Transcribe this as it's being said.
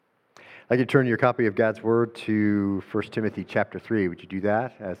I could turn your copy of God's Word to 1 Timothy chapter 3. Would you do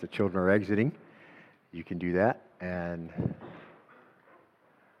that as the children are exiting? You can do that. And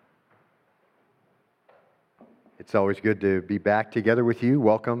it's always good to be back together with you.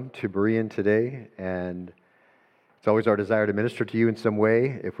 Welcome to Berean today. And it's always our desire to minister to you in some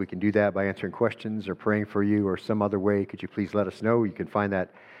way. If we can do that by answering questions or praying for you or some other way, could you please let us know? You can find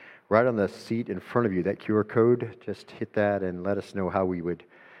that right on the seat in front of you, that QR code. Just hit that and let us know how we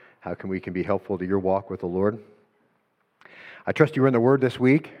can be helpful to your walk with the Lord. I trust you were in the Word this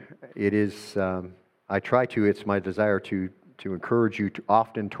week. It is, it's my desire to encourage you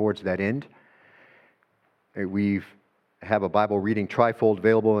often towards that end. We have a Bible reading trifold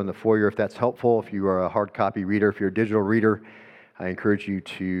available in the foyer if that's helpful. If you are a hard copy reader, if you're a digital reader, I encourage you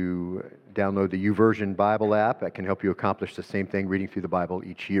to download the YouVersion Bible app. That can help you accomplish the same thing, reading through the Bible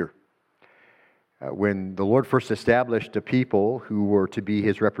each year. When the Lord first established a people who were to be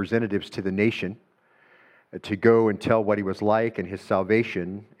His representatives to the nation, to go and tell what He was like and His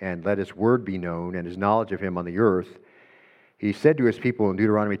salvation, and let His word be known and His knowledge of Him on the earth, He said to His people in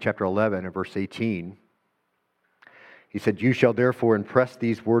Deuteronomy chapter 11 and verse 18, He said, "You shall therefore impress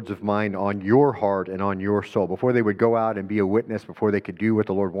these words of mine on your heart and on your soul." Before they would go out and be a witness, before they could do what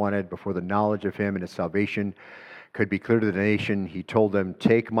the Lord wanted, before the knowledge of Him and His salvation could be clear to the nation, He told them,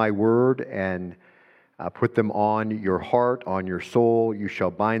 "Take my word and put them on your heart, on your soul. You shall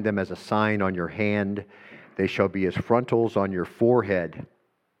bind them as a sign on your hand. They shall be as frontals on your forehead,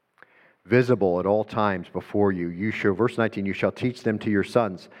 visible at all times before you. Verse 19, you shall teach them to your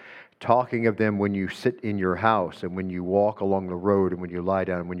sons, talking of them when you sit in your house and when you walk along the road and when you lie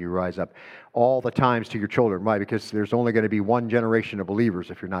down and when you rise up. All the times to your children." Why? Because there's only going to be one generation of believers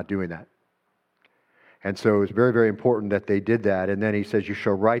if you're not doing that. And so it's very, very important that they did that. And then He says, "You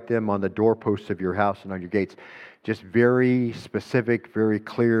shall write them on the doorposts of your house and on your gates." Just very specific, very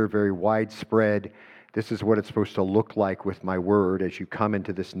clear, very widespread. This is what it's supposed to look like with my word as you come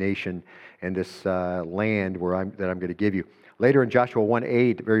into this nation and this land that I'm going to give you. Later in Joshua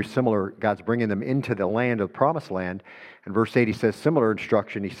 1:8, very similar, God's bringing them into the land of the promised land. In verse 8, He says similar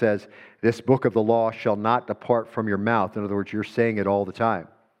instruction. He says, "This book of the law shall not depart from your mouth." In other words, you're saying it all the time.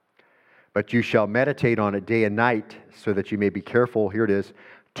 "But you shall meditate on it day and night, so that you may be careful," here it is,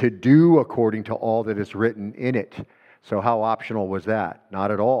 "to do according to all that is written in it." So how optional was that? Not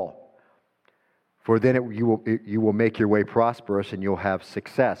at all. "For then you will make your way prosperous and you'll have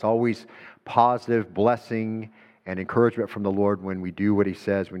success." Always positive blessing and encouragement from the Lord when we do what He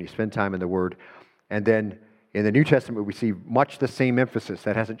says, when you spend time in the Word. And then in the New Testament, we see much the same emphasis.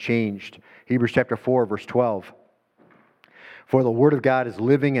 That hasn't changed. Hebrews chapter 4, verse 12. "For the word of God is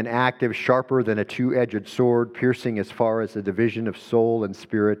living and active, sharper than a two-edged sword, piercing as far as the division of soul and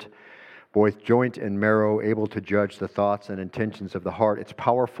spirit, both joint and marrow, able to judge the thoughts and intentions of the heart." It's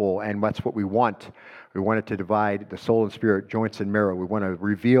powerful, and that's what we want. We want it to divide the soul and spirit, joints and marrow. We want to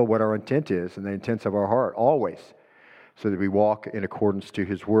reveal what our intent is and the intents of our heart, always, so that we walk in accordance to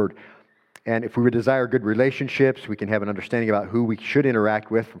His word. And if we would desire good relationships, we can have an understanding about who we should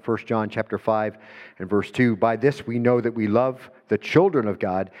interact with from 1 John chapter 5 and verse 2. "By this we know that we love the children of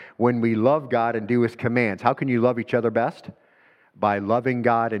God, when we love God and do His commands." How can you love each other best? By loving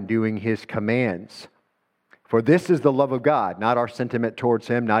God and doing His commands. "For this is the love of God," not our sentiment towards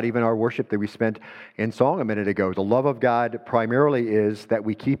Him, not even our worship that we spent in song a minute ago. The love of God primarily is that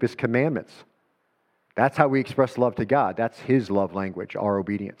we keep His commandments. That's how we express love to God. That's His love language, our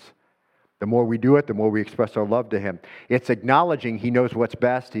obedience. The more we do it, the more we express our love to Him. It's acknowledging He knows what's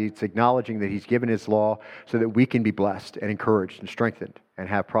best. It's acknowledging that He's given His law so that we can be blessed and encouraged and strengthened and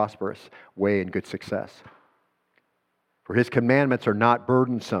have prosperous way and good success. "For His commandments are not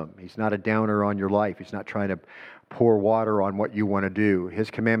burdensome." He's not a downer on your life. He's not trying to pour water on what you want to do. His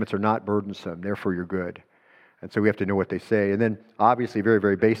commandments are not burdensome. Therefore, you're good. And so we have to know what they say. And then, obviously, very,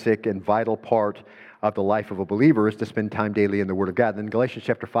 very basic and vital part of the life of a believer is to spend time daily in the Word of God. Then Galatians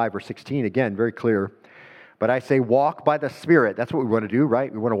chapter 5, verse 16, again, very clear. "But I say, walk by the Spirit." That's what we want to do,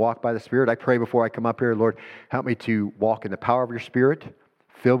 right? We want to walk by the Spirit. I pray before I come up here, "Lord, help me to walk in the power of your Spirit,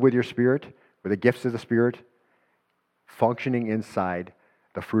 filled with your Spirit, with the gifts of the Spirit, functioning inside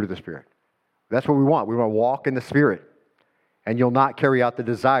the fruit of the Spirit." That's what we want. We want to walk in the Spirit. "And you'll not carry out the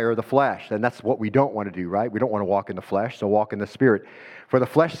desire of the flesh." And that's what we don't want to do, right? We don't want to walk in the flesh, so walk in the Spirit. "For the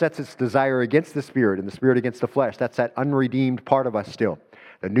flesh sets its desire against the Spirit, and the Spirit against the flesh." That's that unredeemed part of us still.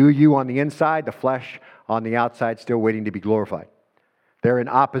 The new you on the inside, the flesh on the outside, still waiting to be glorified. They're in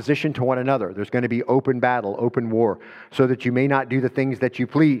opposition to one another. There's going to be open battle, open war, so that you may not do the things that you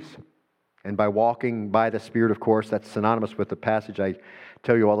please. And by walking by the Spirit, of course, that's synonymous with the passage I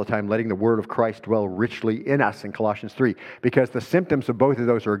tell you all the time, letting the word of Christ dwell richly in us in Colossians 3, because the symptoms of both of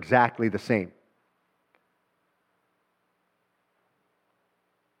those are exactly the same.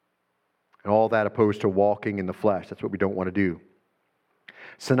 And all that opposed to walking in the flesh. That's what we don't want to do.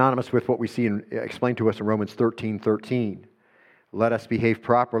 Synonymous with what we see explained to us in Romans 13:13. Let us behave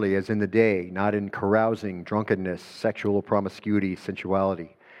properly as in the day, not in carousing, drunkenness, sexual promiscuity,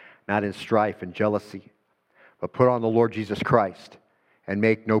 sensuality, not in strife and jealousy, but put on the Lord Jesus Christ and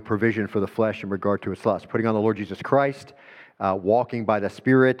make no provision for the flesh in regard to its lust. Putting on the Lord Jesus Christ, walking by the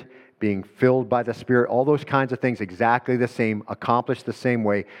Spirit, being filled by the Spirit, all those kinds of things exactly the same, accomplished the same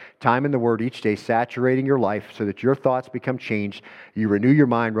way. Time in the Word each day, saturating your life so that your thoughts become changed. You renew your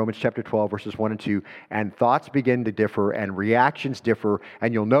mind, Romans chapter 12, verses 1 and 2, and thoughts begin to differ and reactions differ,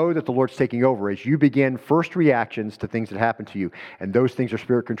 and you'll know that the Lord's taking over as you begin first reactions to things that happen to you, and those things are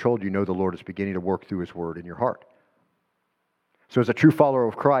Spirit-controlled. You know the Lord is beginning to work through His Word in your heart. So as a true follower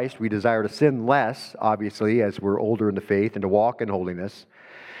of Christ, we desire to sin less, obviously, as we're older in the faith, and to walk in holiness.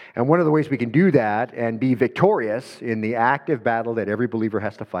 And one of the ways we can do that and be victorious in the active battle that every believer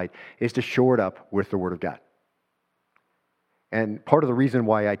has to fight is to shore it up with the Word of God. And part of the reason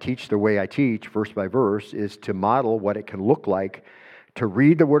why I teach the way I teach, verse by verse, is to model what it can look like to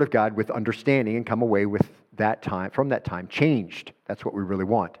read the Word of God with understanding and come away with that time, from that time, changed. That's what we really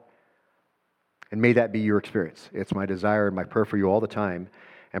want. And may that be your experience. It's my desire and my prayer for you all the time,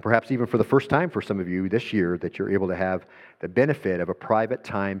 and perhaps even for the first time for some of you this year, that you're able to have the benefit of a private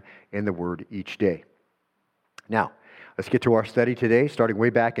time in the Word each day. Now, let's get to our study today. Starting way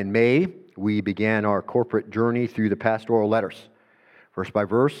back in May, we began our corporate journey through the pastoral letters. Verse by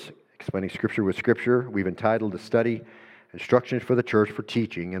verse, explaining Scripture with Scripture, we've entitled the study, Instructions for the Church for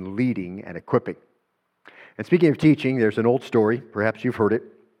Teaching and Leading and Equipping. And speaking of teaching, there's an old story, perhaps you've heard it,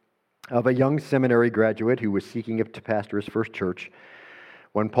 of a young seminary graduate who was seeking to pastor his first church.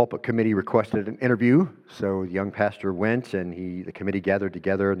 One pulpit committee requested an interview, so the young pastor went, and the committee gathered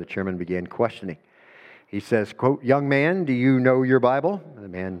together, and the chairman began questioning. He says, quote, "Young man, do you know your Bible?"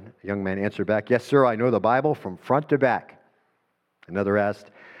 The young man answered back, "Yes, sir, I know the Bible from front to back." Another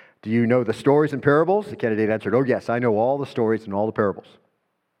asked, "Do you know the stories and parables?" The candidate answered, "Oh, yes, I know all the stories and all the parables."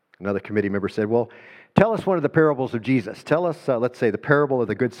 Another committee member said, "Well, tell us one of the parables of Jesus. Tell us, let's say, the parable of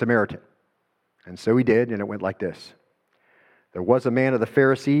the Good Samaritan." And so he did, and it went like this. There was a man of the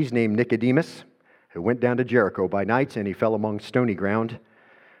Pharisees named Nicodemus who went down to Jericho by night, and he fell among stony ground,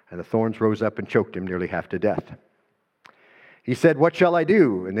 and the thorns rose up and choked him nearly half to death. He said, "What shall I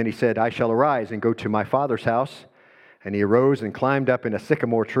do?" And then he said, "I shall arise and go to my father's house." And he arose and climbed up in a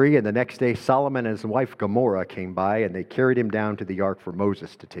sycamore tree, and the next day Solomon and his wife Gomorrah came by, and they carried him down to the ark for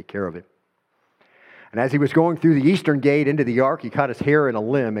Moses to take care of him. And as he was going through the eastern gate into the ark, he caught his hair in a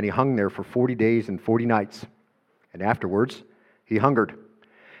limb, and he hung there for 40 days and 40 nights. And afterwards he hungered,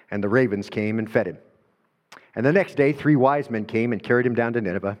 and the ravens came and fed him. And the next day 3 wise men came and carried him down to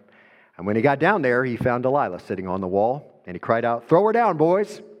Nineveh. And when he got down there, he found Delilah sitting on the wall, and he cried out, "Throw her down,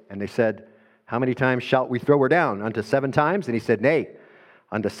 boys!" And they said, "How many times shall we throw her down? Unto 7 times? And he said, "Nay,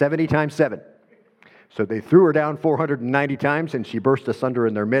 unto 70 times 7. So they threw her down 490 times, and she burst asunder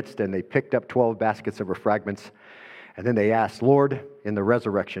in their midst, and they picked up 12 baskets of her fragments. And then they asked, "Lord, in the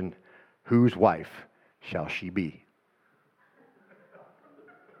resurrection, whose wife shall she be?"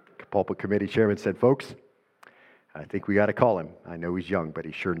 Pulpit committee chairman said, "Folks, I think we got to call him. I know he's young, but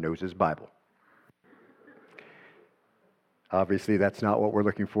he sure knows his Bible." Obviously, that's not what we're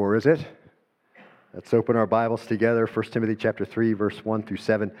looking for, is it? Let's open our Bibles together. 1 Timothy chapter 3, verse 1 through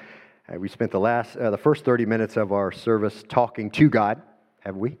 7. We spent the first 30 minutes of our service talking to God,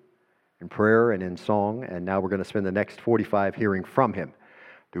 haven't we? In prayer and in song. And now we're going to spend the next 45 hearing from Him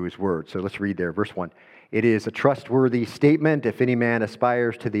through His Word. So let's read there. Verse 1. "It is a trustworthy statement if any man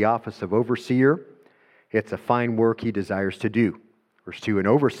aspires to the office of overseer. It's a fine work he desires to do." Verse 2. "An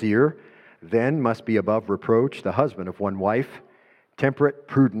overseer then must be above reproach, the husband of one wife, temperate,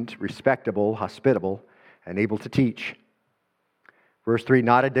 prudent, respectable, hospitable, and able to teach." Verse 3,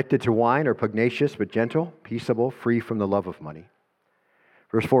 "Not addicted to wine or pugnacious, but gentle, peaceable, free from the love of money."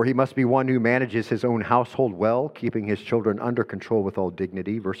 Verse 4, "He must be one who manages his own household well, keeping his children under control with all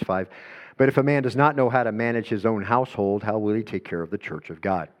dignity." Verse 5, "But if a man does not know how to manage his own household, how will he take care of the church of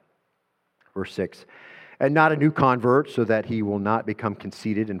God?" Verse 6, "And not a new convert, so that he will not become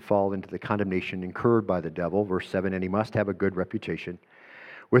conceited and fall into the condemnation incurred by the devil." Verse 7, "And he must have a good reputation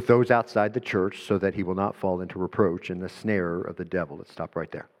with those outside the church, so that he will not fall into reproach and the snare of the devil." Let's stop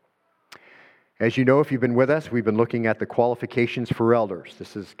right there. As you know, if you've been with us, we've been looking at the qualifications for elders.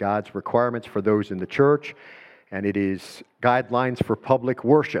 This is God's requirements for those in the church. and it is guidelines for public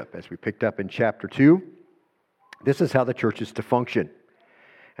worship, as we picked up in chapter 2. This is how the church is to function.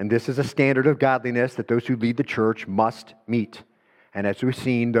 And this is a standard of godliness that those who lead the church must meet. And as we've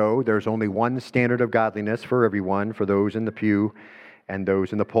seen, though, there's only one standard of godliness for everyone, for those in the pew and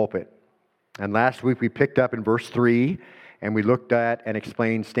those in the pulpit. And last week we picked up in verse 3, and we looked at and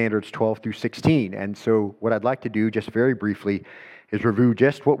explained standards 12 through 16. And so what I'd like to do, just very briefly, is review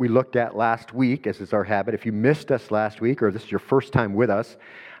just what we looked at last week, as is our habit. If you missed us last week, or this is your first time with us,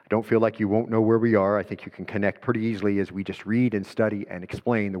 I don't feel like you won't know where we are. I think you can connect pretty easily as we just read and study and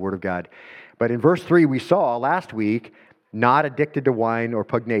explain the Word of God. But in verse 3, we saw last week, not addicted to wine or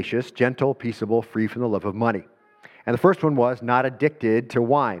pugnacious, gentle, peaceable, free from the love of money. And the first one was not addicted to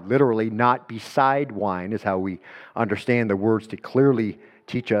wine. Literally, not beside wine is how we understand the words to clearly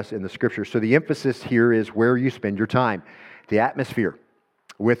teach us in the Scripture. So the emphasis here is where you spend your time. The atmosphere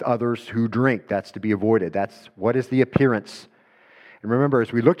with others who drink, that's to be avoided. That's what is the appearance. And remember,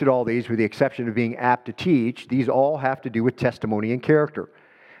 as we looked at all these, with the exception of being apt to teach, these all have to do with testimony and character.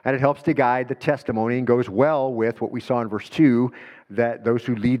 And it helps to guide the testimony and goes well with what we saw in verse 2, that those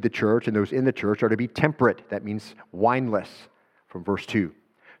who lead the church and those in the church are to be temperate. That means wineless from verse 2.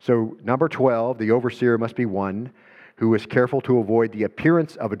 So number 12, the overseer must be one who is careful to avoid the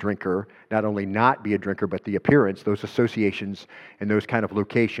appearance of a drinker, not only not be a drinker, but the appearance, those associations and those kind of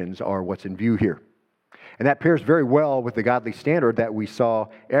locations are what's in view here. And that pairs very well with the godly standard that we saw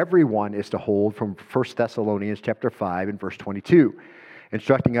everyone is to hold from 1 Thessalonians chapter 5 and verse 22.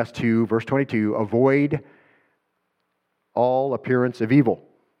 Instructing us to, verse 22, avoid all appearance of evil.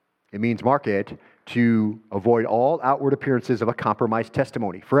 It means, mark it, to avoid all outward appearances of a compromised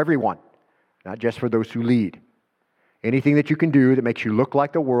testimony for everyone, not just for those who lead. Anything that you can do that makes you look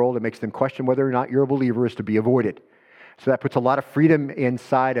like the world and makes them question whether or not you're a believer is to be avoided. So that puts a lot of freedom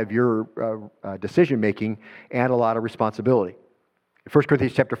inside of your decision-making and a lot of responsibility. In 1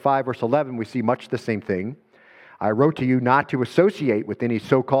 Corinthians chapter 5, verse 11, we see much the same thing. I wrote to you not to associate with any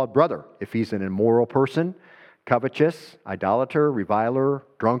so-called brother, if he's an immoral person, covetous, idolater, reviler,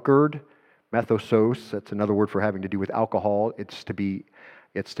 drunkard, methosos, that's another word for having to do with alcohol. It's to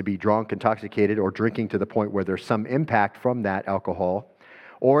be drunk, intoxicated, or drinking to the point where there's some impact from that alcohol.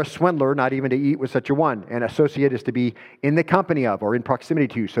 Or a swindler, not even to eat with such a one. And associate is to be in the company of or in proximity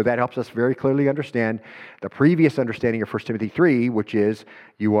to. So that helps us very clearly understand the previous understanding of 1 Timothy 3, which is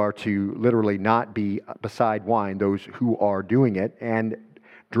you are to literally not be beside wine, those who are doing it. And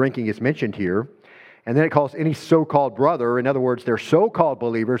drinking is mentioned here. And then it calls any so-called brother. In other words, they're so-called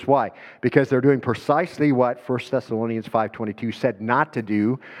believers. Why? Because they're doing precisely what 1 Thessalonians 5:22 said not to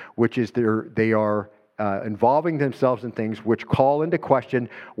do, which is they are involving themselves in things which call into question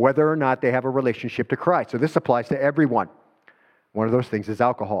whether or not they have a relationship to Christ. So this applies to everyone. One of those things is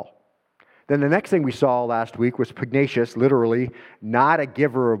alcohol. Then the next thing we saw last week was pugnacious, literally not a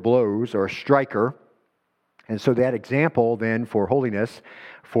giver of blows or a striker. And so that example then for holiness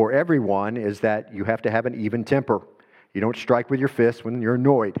for everyone is that you have to have an even temper. You don't strike with your fists when you're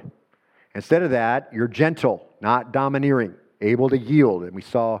annoyed. Instead of that, you're gentle, not domineering, able to yield. And we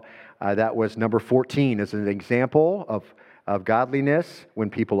saw that was number 14 as an example of godliness.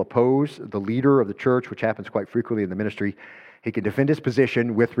 When people oppose the leader of the church, which happens quite frequently in the ministry, he can defend his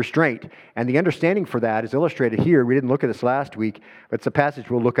position with restraint. And the understanding for that is illustrated here. We didn't look at this last week, but it's a passage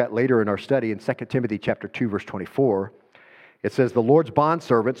we'll look at later in our study in 2 Timothy chapter 2, verse 24. It says, the Lord's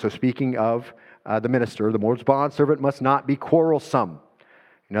bondservant, so speaking of the minister, the Lord's bondservant must not be quarrelsome.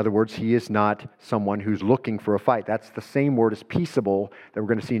 In other words, he is not someone who's looking for a fight. That's the same word as peaceable that we're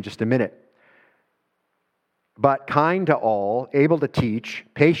going to see in just a minute. But kind to all, able to teach,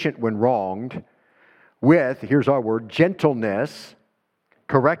 patient when wronged, with, here's our word, gentleness,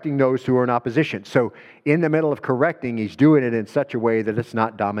 correcting those who are in opposition. So in the middle of correcting, he's doing it in such a way that it's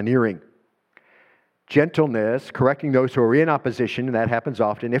not domineering. Gentleness, correcting those who are in opposition, and that happens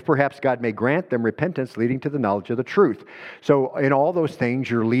often, if perhaps God may grant them repentance leading to the knowledge of the truth. So in all those things,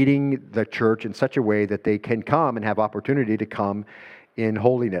 you're leading the church in such a way that they can come and have opportunity to come in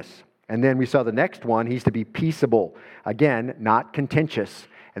holiness. And then we saw the next one, he's to be peaceable. Again, not contentious.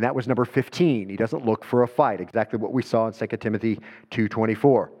 And that was number 15. He doesn't look for a fight, exactly what we saw in 2 Timothy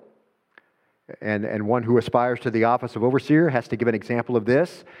 2:24. And one who aspires to the office of overseer has to give an example of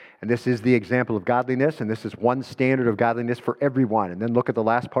this. And this is the example of godliness. And this is one standard of godliness for everyone. And then look at the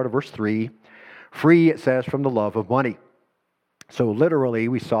last part of verse 3. Free, it says, from the love of money. So literally,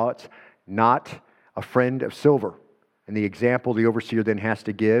 we saw it's not a friend of silver. And the example the overseer then has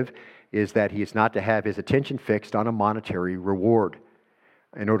to give is that he is not to have his attention fixed on a monetary reward.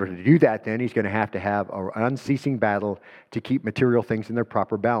 In order to do that, then, he's going to have an unceasing battle to keep material things in their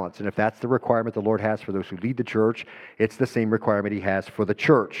proper balance. And if that's the requirement the Lord has for those who lead the church, it's the same requirement he has for the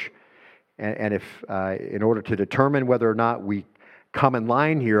church. And if, in order to determine whether or not we come in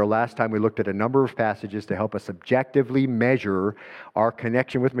line here, last time we looked at a number of passages to help us objectively measure our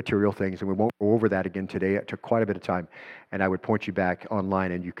connection with material things, and we won't go over that again today. It took quite a bit of time, and I would point you back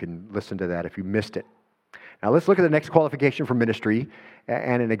online, and you can listen to that if you missed it. Now let's look at the next qualification for ministry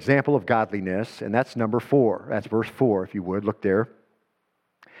and an example of godliness, and that's number 4. That's verse 4, if you would. Look there.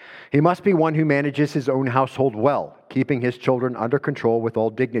 He must be one who manages his own household well, keeping his children under control with all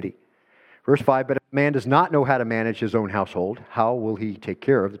dignity. Verse 5, but if a man does not know how to manage his own household, how will he take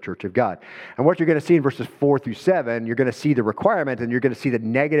care of the church of God? And what you're going to see in verses 4 through 7, you're going to see the requirement, and you're going to see the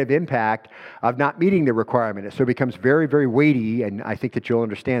negative impact of not meeting the requirement. So it becomes very, very weighty, and I think that you'll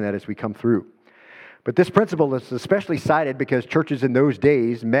understand that as we come through. But this principle is especially cited because churches in those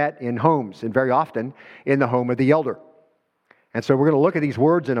days met in homes, and very often in the home of the elder. And so we're going to look at these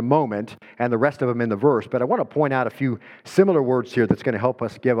words in a moment, and the rest of them in the verse. But I want to point out a few similar words here that's going to help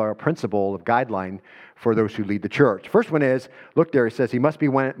us give our principle of guideline for those who lead the church. First one is, look there, it says, he must be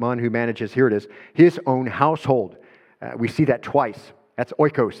one who manages, here it is, his own household. We see that twice. That's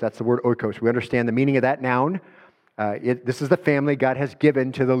oikos. That's the word oikos. We understand the meaning of that noun. This is the family God has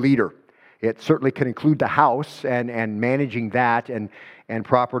given to the leader. It certainly can include the house and managing that and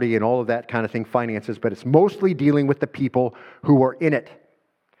property and all of that kind of thing, finances, but it's mostly dealing with the people who are in it.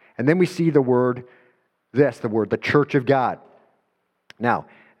 And then we see the word, the church of God. Now,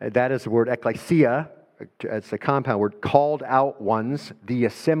 that is the word ekklesia. It's a compound word, called out ones, the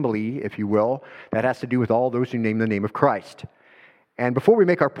assembly, if you will. That has to do with all those who name the name of Christ. And before we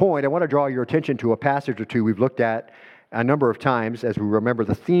make our point, I want to draw your attention to a passage or two we've looked at a number of times as we remember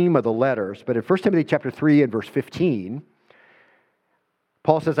the theme of the letters. But in 1 Timothy chapter 3 and verse 15,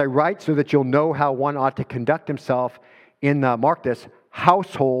 Paul says, I write so that you'll know how one ought to conduct himself in the, mark this,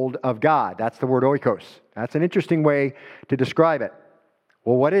 household of God. That's the word oikos. That's an interesting way to describe it.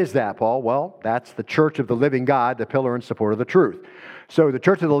 Well, what is that, Paul? Well, that's the church of the living God, the pillar and support of the truth. So the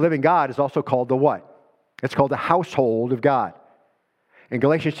church of the living God is also called the what? It's called the household of God. In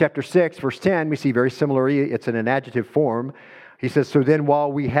Galatians chapter 6, verse 10, we see very similarly, it's in an adjective form. He says, so then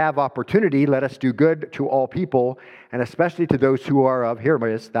while we have opportunity, let us do good to all people, and especially to those who are of, here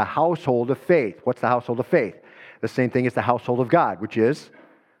it is, the household of faith. What's the household of faith? The same thing as the household of God, which is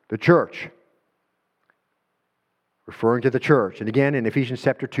the church. Referring to the church. And again, in Ephesians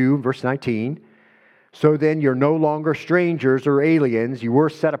chapter 2, verse 19, so then you're no longer strangers or aliens. You were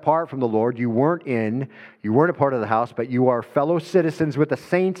set apart from the Lord. You weren't a part of the house, but you are fellow citizens with the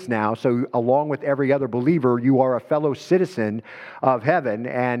saints now. So along with every other believer, you are a fellow citizen of heaven,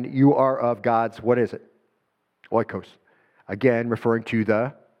 and you are of God's, what is it? Oikos. Again, referring to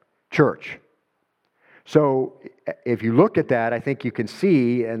the church. So if you look at that, I think you can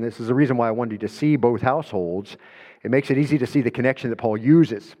see, and this is the reason why I wanted you to see both households, it makes it easy to see the connection that Paul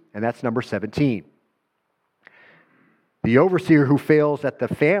uses, and that's number 17. The overseer who fails at the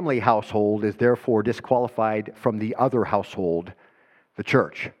family household is therefore disqualified from the other household, the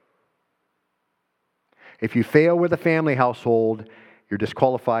church. If you fail with the family household, you're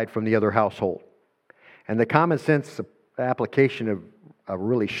disqualified from the other household. And the common sense application of a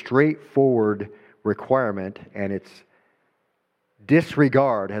really straightforward requirement and its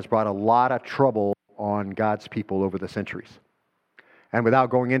disregard has brought a lot of trouble on God's people over the centuries. And without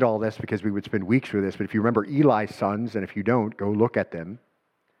going into all this, because we would spend weeks with this, but if you remember Eli's sons, and if you don't, go look at them.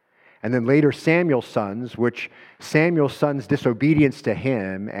 And then later Samuel's sons, which Samuel's sons' disobedience to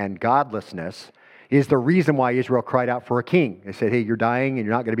him and godlessness is the reason why Israel cried out for a king. They said, hey, you're dying and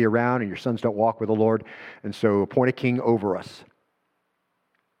you're not going to be around and your sons don't walk with the Lord, and so appoint a king over us.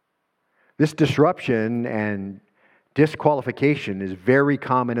 This disruption and disqualification is very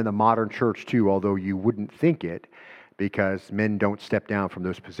common in the modern church too, although you wouldn't think it, because men don't step down from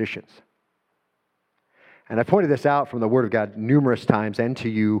those positions. And I pointed this out from the Word of God numerous times and to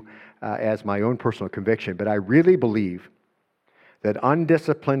you as my own personal conviction, but I really believe that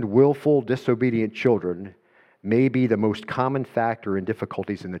undisciplined, willful, disobedient children may be the most common factor in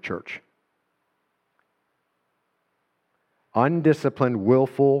difficulties in the church. Undisciplined,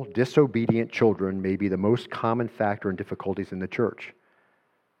 willful, disobedient children may be the most common factor in difficulties in the church.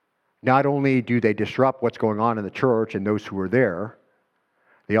 Not only do they disrupt what's going on in the church and those who are there,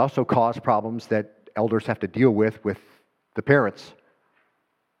 they also cause problems that elders have to deal with the parents.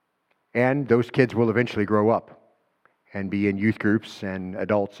 And those kids will eventually grow up and be in youth groups and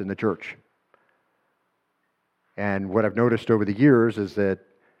adults in the church. And what I've noticed over the years is that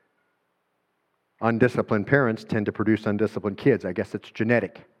Undisciplined parents tend to produce undisciplined kids. I guess it's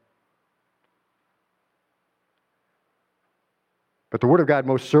genetic. But the Word of God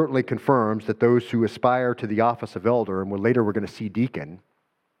most certainly confirms that those who aspire to the office of elder, and later we're going to see deacon,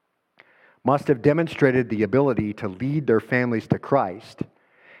 must have demonstrated the ability to lead their families to Christ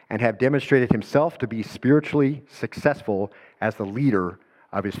and have demonstrated himself to be spiritually successful as the leader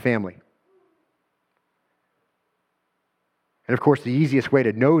of his family. And of course, the easiest way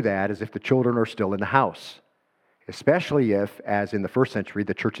to know that is if the children are still in the house, especially if, as in the first century,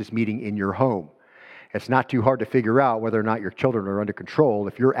 the church is meeting in your home. It's not too hard to figure out whether or not your children are under control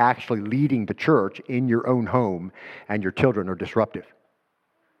if you're actually leading the church in your own home and your children are disruptive.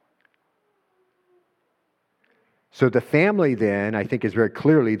 So the family then, I think, is very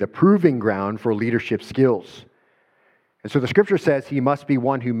clearly the proving ground for leadership skills. And so the scripture says he must be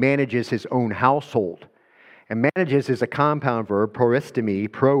one who manages his own household. And manages is a compound verb,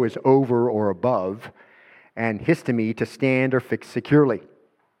 proistemi. Pro is over or above, and histemi, to stand or fix securely.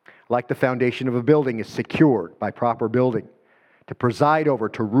 Like the foundation of a building is secured by proper building. To preside over,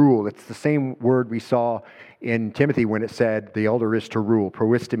 to rule. It's the same word we saw in Timothy when it said the elder is to rule,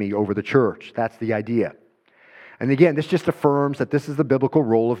 proistemi, over the church. That's the idea. And again, this just affirms that this is the biblical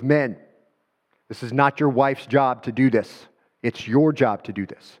role of men. This is not your wife's job to do this. It's your job to do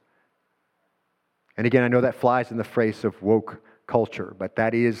this. And again, I know that flies in the face of woke culture, but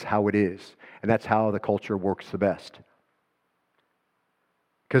that is how it is. And that's how the culture works the best.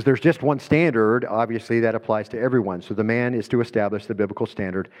 Because there's just one standard, obviously, that applies to everyone. So the man is to establish the biblical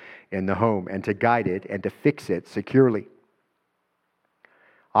standard in the home and to guide it and to fix it securely.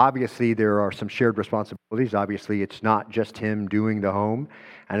 Obviously, there are some shared responsibilities. Obviously, it's not just him doing the home.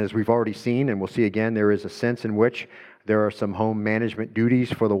 And as we've already seen, and we'll see again, there is a sense in which there are some home management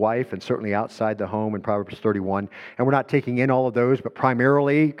duties for the wife, and certainly outside the home in Proverbs 31. And we're not taking in all of those, but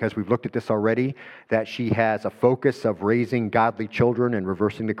primarily, because we've looked at this already, that she has a focus of raising godly children and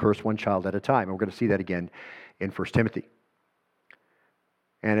reversing the curse one child at a time. And we're going to see that again in 1 Timothy.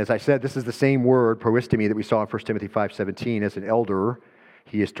 And as I said, this is the same word, proistemi, that we saw in 1 Timothy 5:17. As an elder,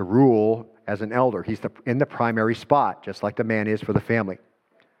 he is to rule as an elder. He's in the primary spot, just like the man is for the family.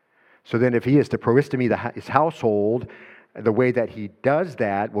 So then if he is to proistemi his household, the way that he does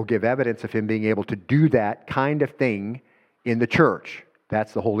that will give evidence of him being able to do that kind of thing in the church.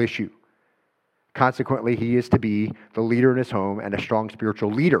 That's the whole issue. Consequently, he is to be the leader in his home and a strong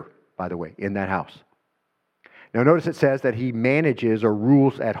spiritual leader, by the way, in that house. Now notice it says that he manages or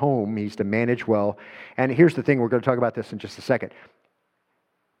rules at home. He's to manage well. And here's the thing, we're going to talk about this in just a second.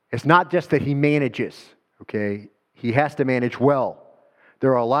 It's not just that he manages, okay? He has to manage well.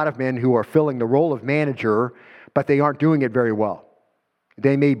 There are a lot of men who are filling the role of manager, but they aren't doing it very well.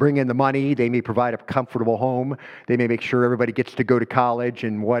 They may bring in the money, they may provide a comfortable home, they may make sure everybody gets to go to college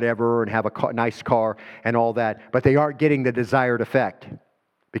and whatever and have a nice car and all that, but they aren't getting the desired effect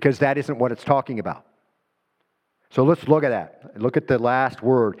because that isn't what it's talking about. So let's look at that. Look at the last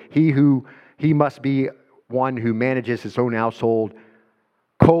word. He must be one who manages his own household.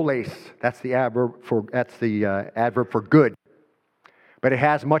 Koles, that's the adverb for good. But it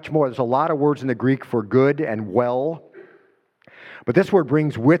has much more. There's a lot of words in the Greek for good and well. But this word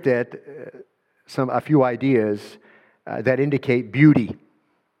brings with it a few ideas that indicate beauty.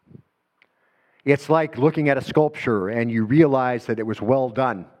 It's like looking at a sculpture and you realize that it was well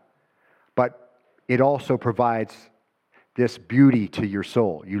done, but it also provides this beauty to your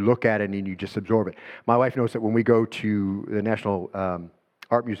soul. You look at it and you just absorb it. My wife knows that when we go to the National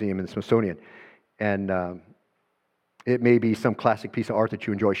Art Museum in the Smithsonian, and it may be some classic piece of art that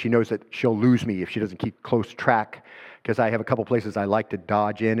you enjoy. She knows that she'll lose me if she doesn't keep close track, because I have a couple places I like to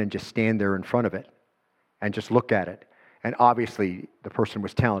dodge in and just stand there in front of it and just look at it. And obviously, the person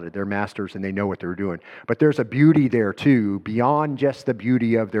was talented. They're masters and they know what they're doing. But there's a beauty there too, beyond just the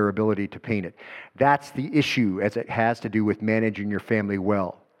beauty of their ability to paint it. That's the issue, as it has to do with managing your family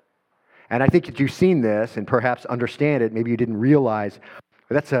well. And I think that you've seen this and perhaps understand it. Maybe you didn't realize,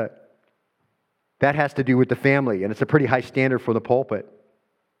 but that has to do with the family, and it's a pretty high standard for the pulpit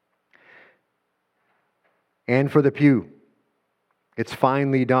and for the pew. It's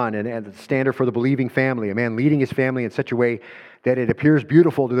finely done, and the standard for the believing family, a man leading his family in such a way that it appears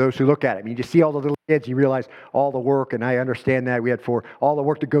beautiful to those who look at it. I mean, you see all the little kids, you realize all the work, and I understand that we had all the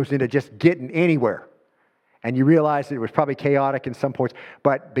work that goes into just getting anywhere. And you realize that it was probably chaotic in some points,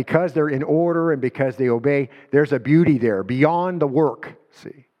 but because they're in order and because they obey, there's a beauty there beyond the work,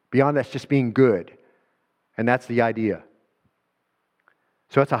 see. Beyond that's just being good. And that's the idea.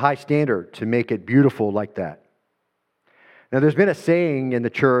 So it's a high standard to make it beautiful like that. Now there's been a saying in the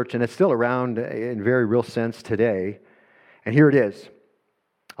church, and it's still around in very real sense today, and here it is.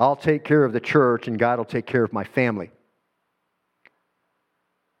 I'll take care of the church and God will take care of my family.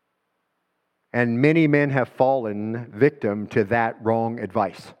 And many men have fallen victim to that wrong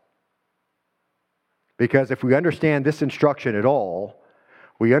advice. Because if we understand this instruction at all,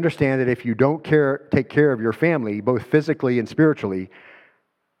 we understand that if you don't take care of your family, both physically and spiritually,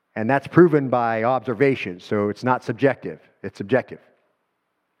 and that's proven by observation, so it's not subjective, it's objective,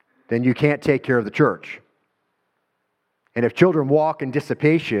 then you can't take care of the church. And if children walk in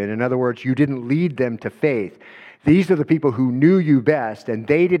dissipation, in other words, you didn't lead them to faith, these are the people who knew you best and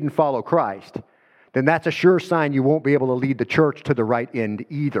they didn't follow Christ, then that's a sure sign you won't be able to lead the church to the right end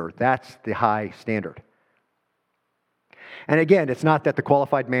either. That's the high standard. And again, it's not that the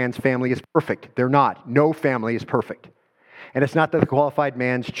qualified man's family is perfect. They're not. No family is perfect. And it's not that the qualified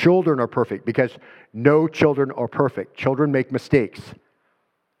man's children are perfect, because no children are perfect. Children make mistakes.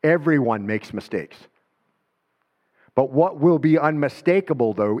 Everyone makes mistakes. But what will be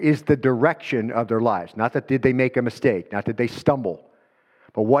unmistakable, though, is the direction of their lives. Not that did they make a mistake, not that they stumble,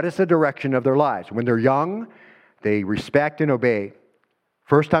 but what is the direction of their lives? When they're young, they respect and obey.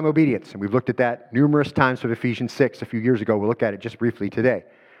 First-time obedience, and we've looked at that numerous times with Ephesians 6 a few years ago. We'll look at it just briefly today.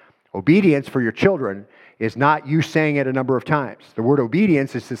 Obedience for your children is not you saying it a number of times. The word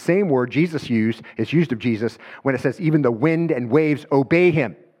obedience is the same word Jesus used, is used of Jesus when it says even the wind and waves obey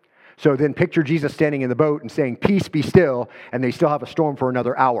him. So then picture Jesus standing in the boat and saying, peace, be still, and they still have a storm for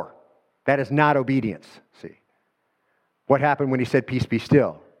another hour. That is not obedience, see. What happened when he said, peace, be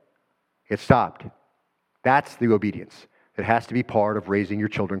still? It stopped. That's the obedience that has to be part of raising your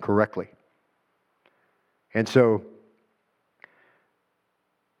children correctly. And so,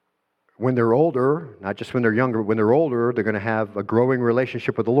 when they're older, not just when they're younger, when they're older, they're going to have a growing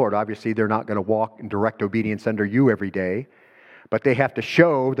relationship with the Lord. Obviously, they're not going to walk in direct obedience under you every day, but they have to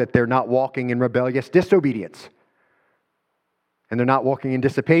show that they're not walking in rebellious disobedience. And they're not walking in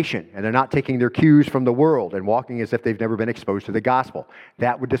dissipation, and they're not taking their cues from the world and walking as if they've never been exposed to the gospel.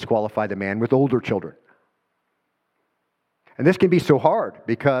 That would disqualify the man with older children. And this can be so hard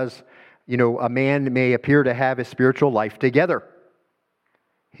because, a man may appear to have his spiritual life together.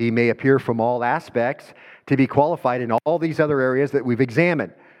 He may appear from all aspects to be qualified in all these other areas that we've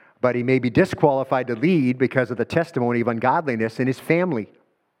examined, but he may be disqualified to lead because of the testimony of ungodliness in his family.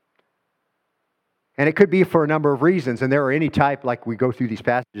 And it could be for a number of reasons, and there are any type, like we go through these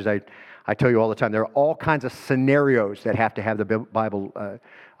passages, I tell you all the time, there are all kinds of scenarios that have to have the Bible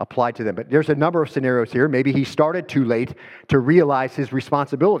applied to them. But there's a number of scenarios here. Maybe he started too late to realize his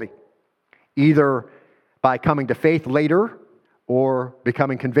responsibility, either by coming to faith later or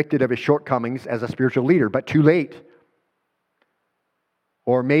becoming convicted of his shortcomings as a spiritual leader, but too late.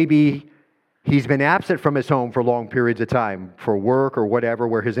 Or maybe he's been absent from his home for long periods of time, for work or whatever,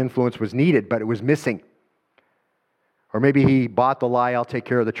 where his influence was needed, but it was missing. Or maybe he bought the lie, I'll take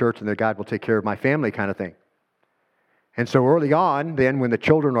care of the church and that God will take care of my family kind of thing. And so early on, then, when the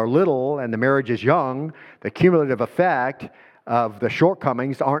children are little and the marriage is young, the cumulative effect of the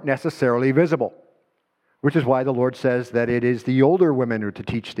shortcomings aren't necessarily visible. Which is why the Lord says that it is the older women who are to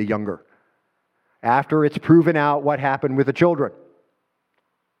teach the younger, after it's proven out what happened with the children.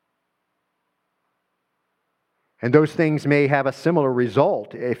 And those things may have a similar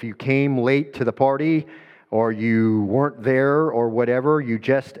result. If you came late to the party, or you weren't there, or whatever, you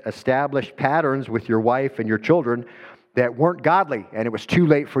just established patterns with your wife and your children that weren't godly, and it was too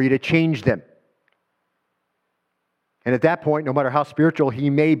late for you to change them. And at that point, no matter how spiritual he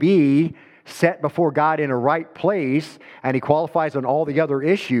may be, set before God in a right place, and he qualifies on all the other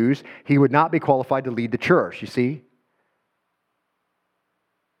issues, he would not be qualified to lead the church, you see?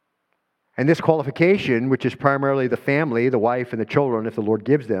 And this qualification, which is primarily the family, the wife and the children, if the Lord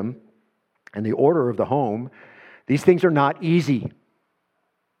gives them, and the order of the home, these things are not easy. And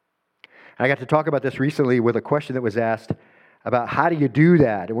I got to talk about this recently with a question that was asked about how do you do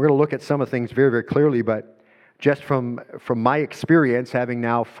that? And we're going to look at some of the things very, very clearly, but just from my experience, having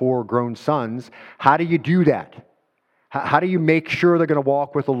now 4 grown sons, how do you do that? How do you make sure they're going to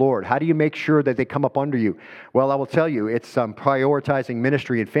walk with the Lord? How do you make sure that they come up under you? Well, I will tell you, it's prioritizing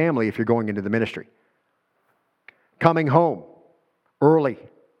ministry and family if you're going into the ministry. Coming home early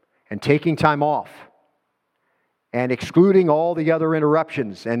and taking time off and excluding all the other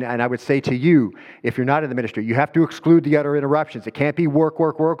interruptions. And I would say to you, if you're not in the ministry, you have to exclude the other interruptions. It can't be work,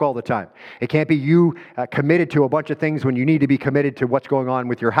 work, work all the time. It can't be you committed to a bunch of things when you need to be committed to what's going on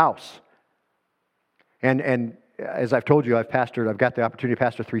with your house. And as I've told you, I've got the opportunity to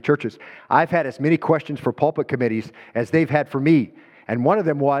pastor 3 churches. I've had as many questions for pulpit committees as they've had for me. And one of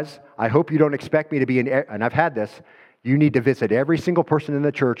them was, I hope you don't expect me to be and I've had this, you need to visit every single person in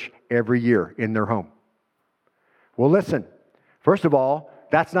the church every year in their home. Well, listen, first of all,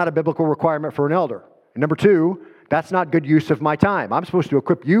 that's not a biblical requirement for an elder. And number two, that's not good use of my time. I'm supposed to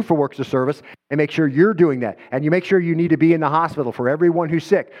equip you for works of service and make sure you're doing that. And you make sure you need to be in the hospital for everyone who's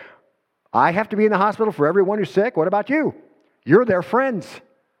sick. I have to be in the hospital for everyone who's sick? What about you? You're their friends.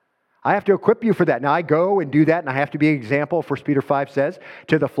 I have to equip you for that. Now, I go and do that, and I have to be an example, 1 Peter 5 says,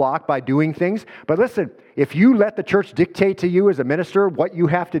 to the flock by doing things. But listen, if you let the church dictate to you as a minister what you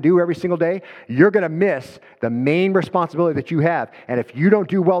have to do every single day, you're going to miss the main responsibility that you have. And if you don't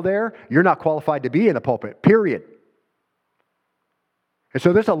do well there, you're not qualified to be in the pulpit, period. And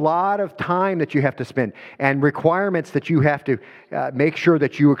so there's a lot of time that you have to spend and requirements that you have to make sure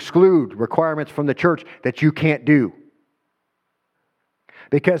that you exclude, requirements from the church that you can't do.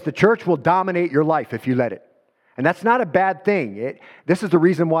 Because the church will dominate your life if you let it. And that's not a bad thing. This is the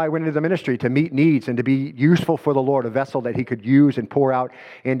reason why I went into the ministry, to meet needs and to be useful for the Lord, a vessel that He could use and pour out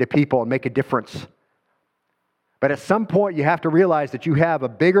into people and make a difference. But at some point, you have to realize that you have a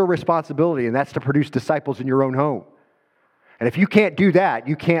bigger responsibility, and that's to produce disciples in your own home. And if you can't do that,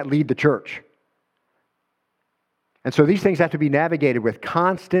 you can't lead the church. And so these things have to be navigated with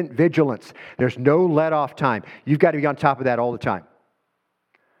constant vigilance. There's no let-off time. You've got to be on top of that all the time.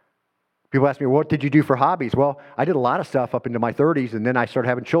 People ask me, what did you do for hobbies? Well, I did a lot of stuff up into my 30s, and then I started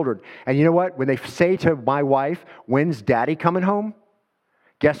having children. And you know what? When they say to my wife, when's daddy coming home?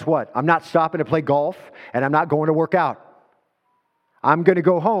 Guess what? I'm not stopping to play golf, and I'm not going to work out. I'm going to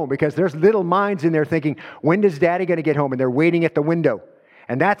go home, because there's little minds in there thinking, when is daddy going to get home? And they're waiting at the window.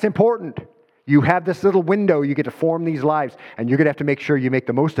 And that's important. You have this little window. You get to form these lives, and you're going to have to make sure you make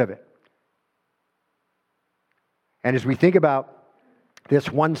the most of it. And as we think about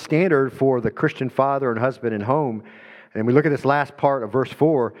this one standard for the Christian father and husband and home, and we look at this last part of verse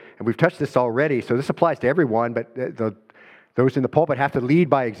 4, and we've touched this already, so this applies to everyone, but those in the pulpit have to lead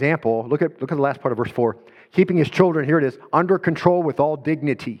by example. Look at the last part of verse 4. Keeping his children, here it is, under control with all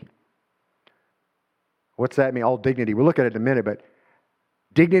dignity. What's that mean, all dignity? We'll look at it in a minute, but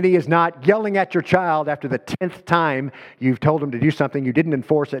dignity is not yelling at your child after the 10th time you've told him to do something, you didn't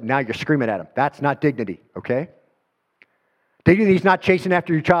enforce it, and now you're screaming at him. That's not dignity, okay? Dignity is not chasing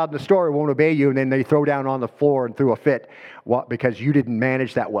after your child in the store who won't obey you, and then they throw down on the floor and throw a fit because you didn't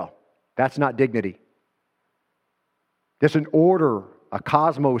manage that well. That's not dignity. There's an order, a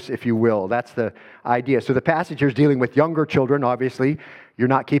cosmos, if you will. That's the idea. So the passage here is dealing with younger children. Obviously, you're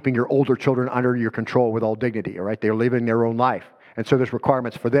not keeping your older children under your control with all dignity, all right? They're living their own life. And so there's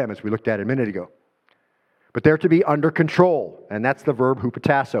requirements for them, as we looked at a minute ago. But they're to be under control, and that's the verb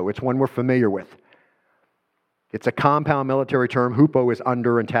hupotasso. It's one we're familiar with. It's a compound military term. Hupo is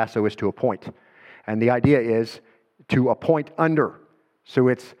under and tasso is to appoint. And the idea is to appoint under. So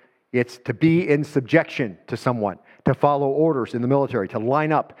it's to be in subjection to someone, to follow orders in the military, to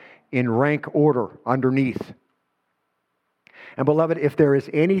line up in rank order underneath. And beloved, if there is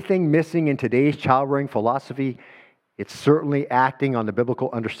anything missing in today's child-rearing philosophy, it's certainly acting on the biblical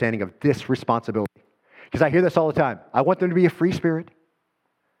understanding of this responsibility. Because I hear this all the time. I want them to be a free spirit.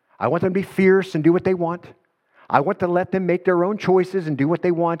 I want them to be fierce and do what they want. I want to let them make their own choices and do what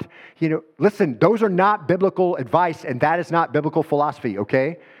they want. Listen, those are not biblical advice, and that is not biblical philosophy,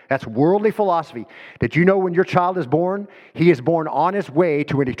 okay? That's worldly philosophy. Did you know when your child is born, he is born on his way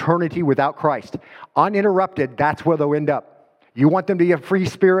to an eternity without Christ? Uninterrupted, that's where they'll end up. You want them to be a free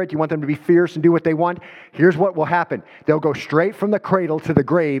spirit, you want them to be fierce and do what they want, here's what will happen. They'll go straight from the cradle to the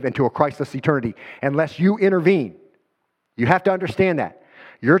grave into a Christless eternity, unless you intervene. You have to understand that.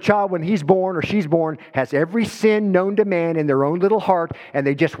 Your child, when he's born or she's born, has every sin known to man in their own little heart, and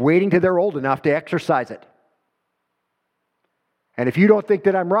they're just waiting till they're old enough to exercise it. And if you don't think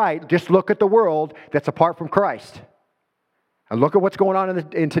that I'm right, just look at the world that's apart from Christ. And look at what's going on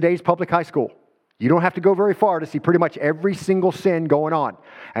in today's public high school. You don't have to go very far to see pretty much every single sin going on.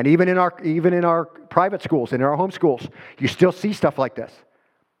 And even in our private schools, in our home schools, you still see stuff like this.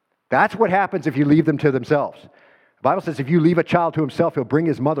 That's what happens if you leave them to themselves. The Bible says if you leave a child to himself, he'll bring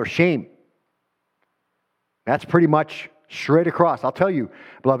his mother shame. That's pretty much straight across. I'll tell you,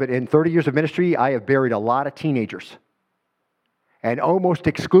 beloved, in 30 years of ministry, I have buried a lot of teenagers. And almost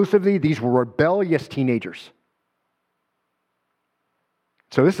exclusively, these were rebellious teenagers.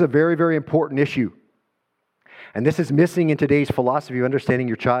 So this is a very, very important issue. And this is missing in today's philosophy of understanding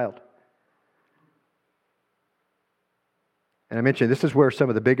your child. And I mentioned this is where some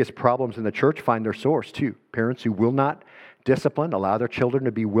of the biggest problems in the church find their source too. Parents who will not discipline, allow their children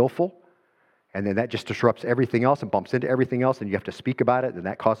to be willful, and then that just disrupts everything else and bumps into everything else, and you have to speak about it, and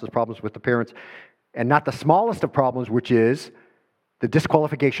that causes problems with the parents. And not the smallest of problems, which is the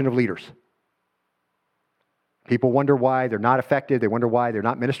disqualification of leaders. People wonder why they're not effective. They wonder why they're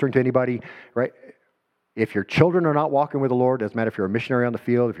not ministering to anybody, right? If your children are not walking with the Lord, doesn't matter if you're a missionary on the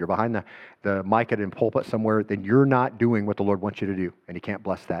field, if you're behind the mic at a pulpit somewhere, then you're not doing what the Lord wants you to do, and He can't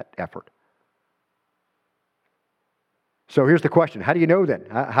bless that effort. So here's the question. How do you know then?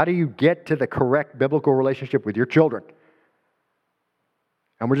 How do you get to the correct biblical relationship with your children?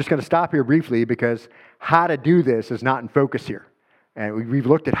 And we're just going to stop here briefly because how to do this is not in focus here. And we've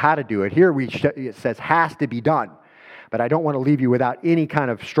looked at how to do it. Here it says has to be done. But I don't want to leave you without any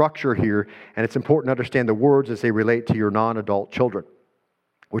kind of structure here, and it's important to understand the words as they relate to your non-adult children,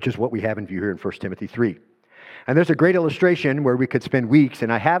 which is what we have in view here in 1 Timothy 3. And there's a great illustration where we could spend weeks,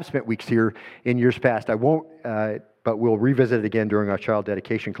 and I have spent weeks here in years past. I won't, but we'll revisit it again during our child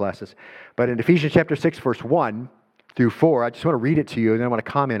dedication classes. But in Ephesians chapter 6, verse 1 through 4, I just want to read it to you, and then I want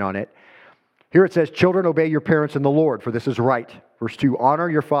to comment on it. Here it says, "Children, obey your parents in the Lord, for this is right." Verse 2, "Honor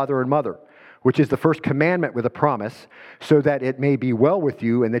your father and mother, which is the first commandment with a promise, so that it may be well with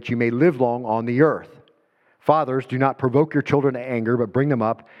you and that you may live long on the earth. Fathers, do not provoke your children to anger, but bring them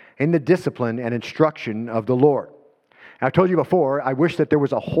up in the discipline and instruction of the Lord." And I've told you before, I wish that there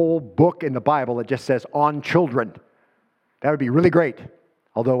was a whole book in the Bible that just says on children. That would be really great,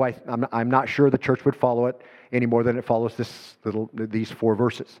 although I'm not sure the church would follow it any more than it follows these 4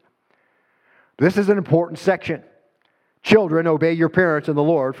 verses. This is an important section. "Children, obey your parents in the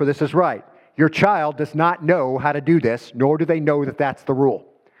Lord, for this is right." Your child does not know how to do this, nor do they know that that's the rule.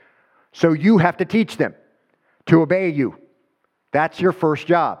 So you have to teach them to obey you. That's your first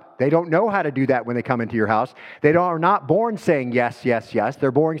job. They don't know how to do that when they come into your house. They are not born saying yes, yes, yes. They're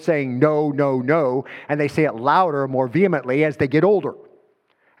born saying no, no, no, and they say it louder, more vehemently as they get older.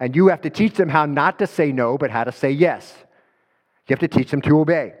 And you have to teach them how not to say no, but how to say yes. You have to teach them to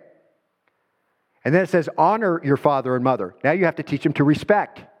obey. And then it says, honor your father and mother. Now you have to teach them to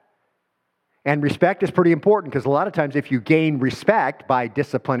respect. And respect is pretty important because a lot of times if you gain respect by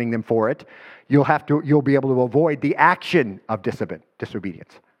disciplining them for it, you'll be able to avoid the action of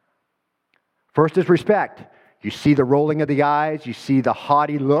disobedience. First is respect. You see the rolling of the eyes, you see the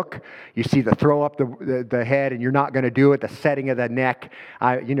haughty look, you see the throw up the head and you're not going to do it, the setting of the neck.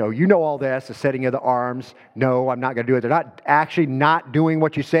 You know all this, the setting of the arms. No, I'm not going to do it. They're not actually not doing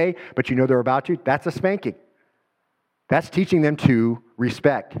what you say, but you know they're about to. That's a spanking. That's teaching them to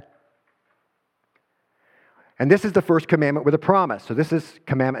respect. And this is the first commandment with a promise. So this is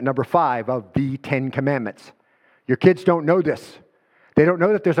commandment number 5 of the 10 commandments. Your kids don't know this. They don't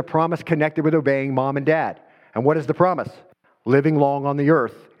know that there's a promise connected with obeying mom and dad. And what is the promise? Living long on the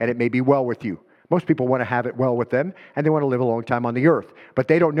earth, and it may be well with you. Most people want to have it well with them, and they want to live a long time on the earth. But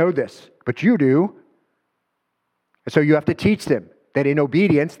they don't know this. But you do. And so you have to teach them that in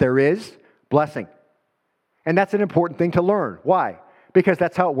obedience there is blessing. And that's an important thing to learn. Why? Because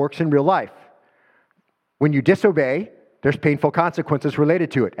that's how it works in real life. When you disobey, there's painful consequences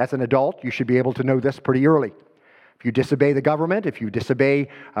related to it. As an adult, you should be able to know this pretty early. If you disobey the government, if you disobey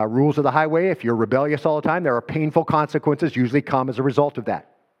rules of the highway, if you're rebellious all the time, there are painful consequences usually come as a result of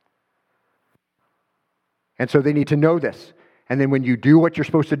that. And so they need to know this. And then when you do what you're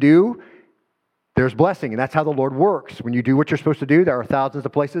supposed to do, there's blessing. And that's how the Lord works. When you do what you're supposed to do, there are thousands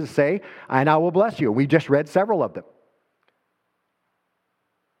of places to say, and I will bless you. We just read several of them.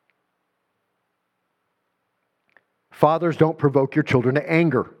 Fathers, don't provoke your children to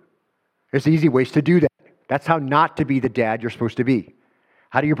anger. There's easy ways to do that. That's how not to be the dad you're supposed to be.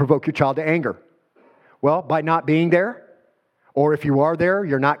 How do you provoke your child to anger? Well, by not being there. Or if you are there,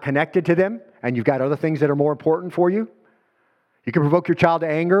 you're not connected to them, and you've got other things that are more important for you. You can provoke your child to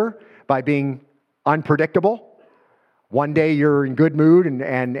anger by being unpredictable. One day you're in good mood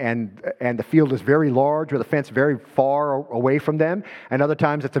and the field is very large or the fence very far away from them. And other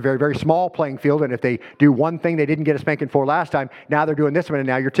times it's a very, very small playing field. And if they do one thing they didn't get a spanking for last time, now they're doing this one and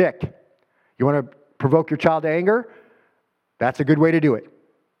now you're ticked. You want to provoke your child to anger? That's a good way to do it.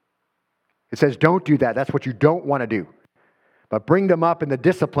 It says don't do that. That's what you don't want to do. But bring them up in the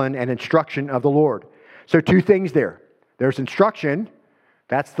discipline and instruction of the Lord. So 2 things there. There's instruction.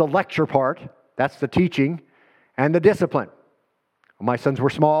 That's the lecture part. That's the teaching. And the discipline. When my sons were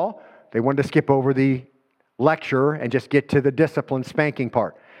small, they wanted to skip over the lecture and just get to the discipline spanking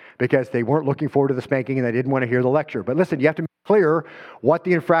part because they weren't looking forward to the spanking and they didn't want to hear the lecture. But listen, you have to make clear what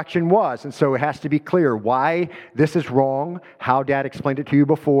the infraction was. And so it has to be clear why this is wrong, how Dad explained it to you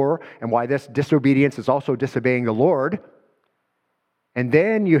before, and why this disobedience is also disobeying the Lord. And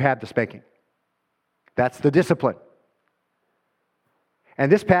then you have the spanking. That's the discipline.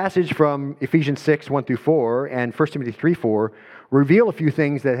 And this passage from Ephesians 6, 1 through 4, and 1 Timothy 3, 4, reveal a few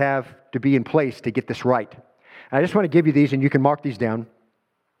things that have to be in place to get this right. And I just want to give you these, and you can mark these down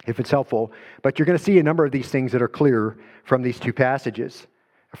if it's helpful. But you're going to see a number of these things that are clear from these 2 passages.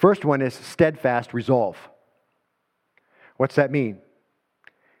 The first one is steadfast resolve. What's that mean?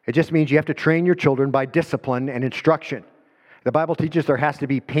 It just means you have to train your children by discipline and instruction. The Bible teaches there has to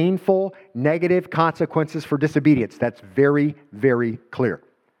be painful, negative consequences for disobedience. That's very, very clear.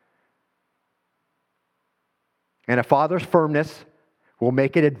 And a father's firmness will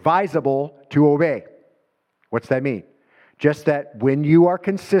make it advisable to obey. What's that mean? Just that when you are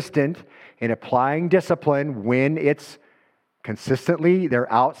consistent in applying discipline, when it's consistently,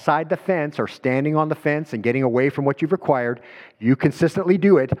 they're outside the fence or standing on the fence and getting away from what you've required, you consistently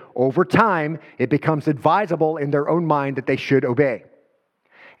do it. Over time, it becomes advisable in their own mind that they should obey.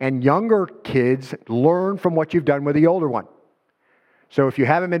 And younger kids learn from what you've done with the older one. So if you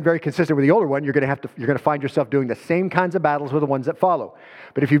haven't been very consistent with the older one, you're going to find yourself doing the same kinds of battles with the ones that follow.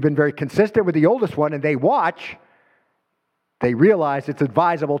 But if you've been very consistent with the oldest one and they watch, they realize it's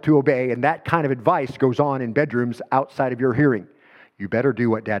advisable to obey, and that kind of advice goes on in bedrooms outside of your hearing. You better do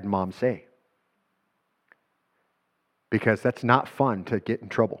what dad and mom say. Because that's not fun to get in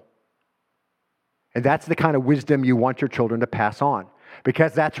trouble. And that's the kind of wisdom you want your children to pass on.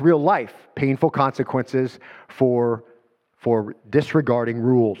 Because that's real life, painful consequences for disregarding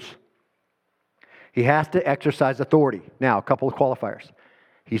rules. He has to exercise authority. Now, a couple of qualifiers.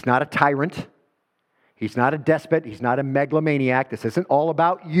 He's not a tyrant. He's not a despot. He's not a megalomaniac. This isn't all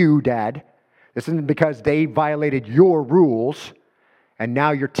about you, Dad. This isn't because they violated your rules and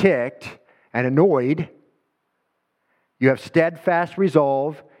now you're ticked and annoyed. You have steadfast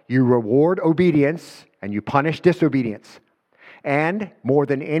resolve. You reward obedience and you punish disobedience. And more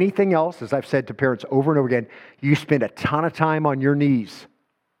than anything else, as I've said to parents over and over again, you spend a ton of time on your knees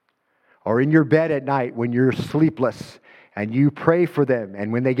or in your bed at night when you're sleepless. And you pray for them.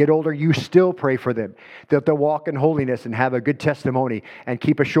 And when they get older, you still pray for them. That they'll walk in holiness and have a good testimony and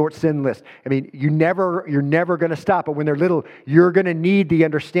keep a short sin list. I mean, you're never going to stop. But when they're little, you're going to need the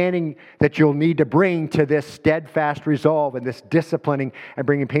understanding that you'll need to bring to this steadfast resolve and this disciplining and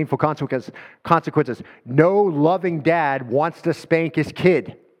bringing painful consequences. No loving dad wants to spank his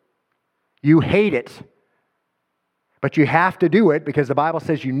kid. You hate it. But you have to do it because the Bible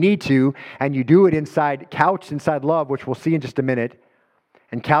says you need to, and you do it couched inside love, which we'll see in just a minute,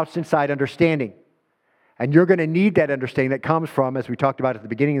 and couched inside understanding. And you're going to need that understanding that comes from, as we talked about at the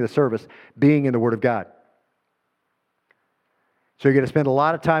beginning of the service, being in the Word of God. So you're going to spend a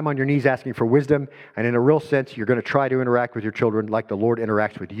lot of time on your knees asking for wisdom, and in a real sense, you're going to try to interact with your children like the Lord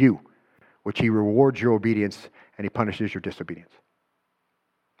interacts with you, which He rewards your obedience and He punishes your disobedience.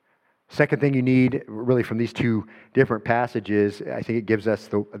 Second thing you need, really, from these two different passages, I think it gives us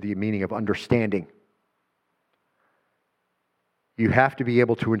the meaning of understanding. You have to be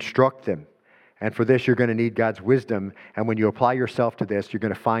able to instruct them. And for this, you're going to need God's wisdom. And when you apply yourself to this, you're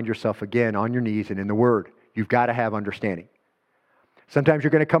going to find yourself again on your knees and in the Word. You've got to have understanding. Sometimes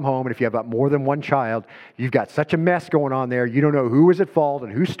you're going to come home, and if you have more than one child, you've got such a mess going on there. You don't know who was at fault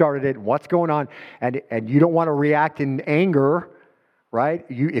and who started it and what's going on. And you don't want to react in anger. Right?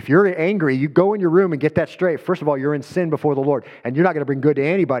 If you're angry, you go in your room and get that straight. First of all, you're in sin before the Lord, and you're not going to bring good to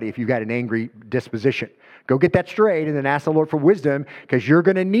anybody if you've got an angry disposition. Go get that straight and then ask the Lord for wisdom because you're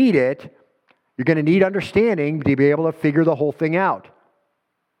going to need it. You're going to need understanding to be able to figure the whole thing out.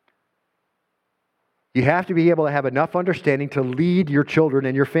 You have to be able to have enough understanding to lead your children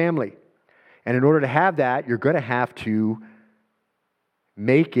and your family. And in order to have that, you're going to have to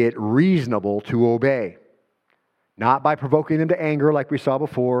make it reasonable to obey. Not by provoking them to anger like we saw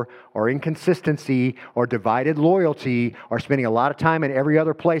before, or inconsistency, or divided loyalty, or spending a lot of time in every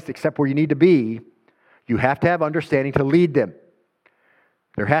other place except where you need to be. You have to have understanding to lead them.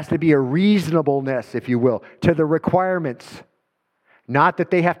 There has to be a reasonableness, if you will, to the requirements. Not that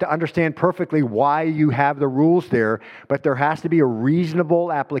they have to understand perfectly why you have the rules there, but there has to be a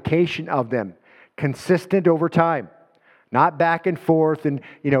reasonable application of them, consistent over time. Not back and forth, and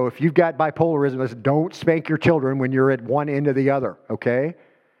if you've got bipolarism, listen, don't spank your children when you're at one end or the other, okay?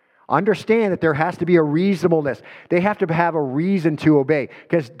 Understand that there has to be a reasonableness. They have to have a reason to obey,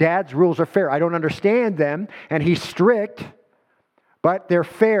 because Dad's rules are fair. I don't understand them, and He's strict, but they're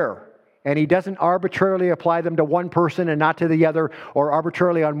fair, and He doesn't arbitrarily apply them to one person and not to the other, or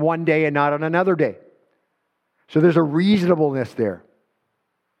arbitrarily on one day and not on another day. So there's a reasonableness there.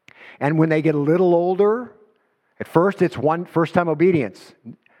 And when they get a little older, at first, it's first-time obedience.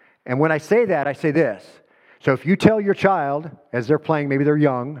 And when I say that, I say this. So if you tell your child, as they're playing, maybe they're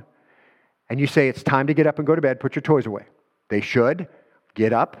young, and you say, it's time to get up and go to bed, put your toys away. They should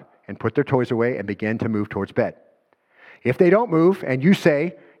get up and put their toys away and begin to move towards bed. If they don't move, and you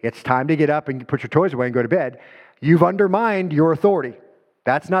say, it's time to get up and put your toys away and go to bed, you've undermined your authority.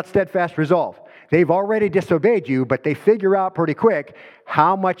 That's not steadfast resolve. they've already disobeyed you, but they figure out pretty quick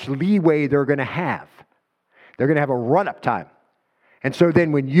how much leeway they're going to have. They're going to have a run-up time. And so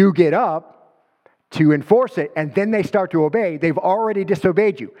then when you get up to enforce it, and then they start to obey, they've already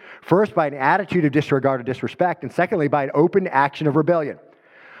disobeyed you. First, by an attitude of disregard or disrespect, and secondly, by an open action of rebellion.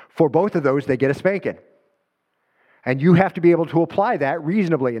 For both of those, they get a spanking. And you have to be able to apply that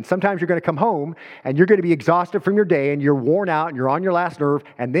reasonably. And sometimes you're going to come home, and you're going to be exhausted from your day, and you're worn out, and you're on your last nerve,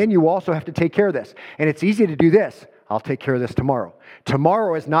 and then you also have to take care of this. And it's easy to do this. I'll take care of this tomorrow.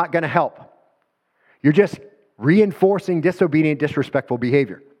 Tomorrow is not going to help. You're just reinforcing disobedient, disrespectful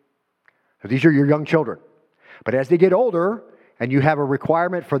behavior. So these are your young children. But as they get older, and you have a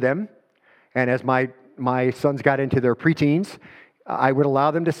requirement for them, and as my sons got into their preteens, I would allow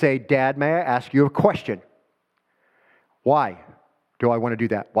them to say, Dad, may I ask you a question? Why do I want to do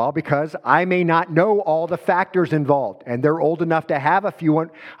that? Well, because I may not know all the factors involved, and they're old enough to have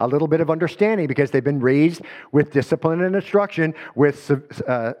a little bit of understanding because they've been raised with discipline and instruction, with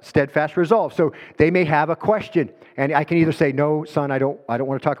steadfast resolve. So they may have a question, and I can either say, no, son, I don't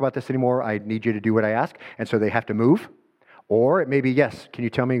want to talk about this anymore. I need you to do what I ask, and so they have to move. Or it may be, yes, can you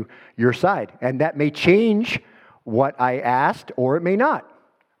tell me your side? And that may change what I asked, or it may not.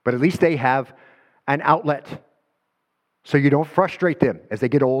 But at least they have an outlet. So you don't frustrate them. As they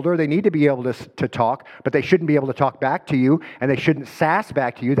get older, they need to be able to talk, but they shouldn't be able to talk back to you, and they shouldn't sass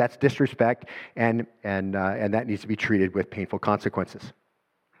back to you. That's disrespect, and that needs to be treated with painful consequences.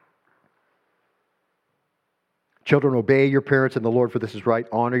 Children, obey your parents in the Lord, for this is right.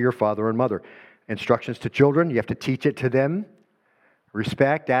 Honor your father and mother. Instructions to children, you have to teach it to them.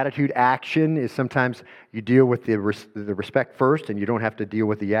 Respect, attitude, action is sometimes you deal with the respect first, and you don't have to deal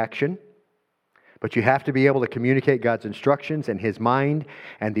with the action. But you have to be able to communicate God's instructions and His mind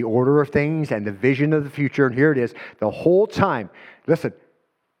and the order of things and the vision of the future. And here it is, the whole time. Listen,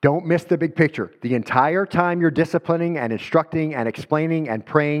 don't miss the big picture. The entire time you're disciplining and instructing and explaining and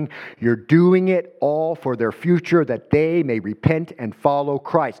praying, you're doing it all for their future, that they may repent and follow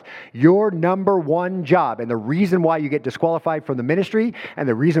Christ. Your number one job, and the reason why you get disqualified from the ministry and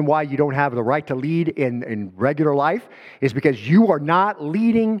the reason why you don't have the right to lead in regular life is because you are not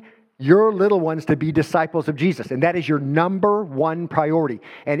leading your little ones to be disciples of Jesus. And that is your number one priority.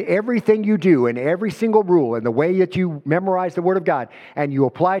 And everything you do and every single rule and the way that you memorize the Word of God and you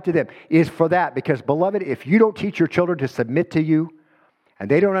apply it to them is for that. Because, beloved, if you don't teach your children to submit to you and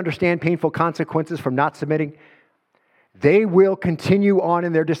they don't understand painful consequences from not submitting, they will continue on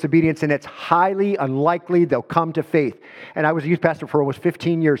in their disobedience, and it's highly unlikely they'll come to faith. And I was a youth pastor for almost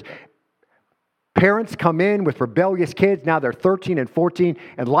 15 years. Parents come in with rebellious kids, now they're 13 and 14,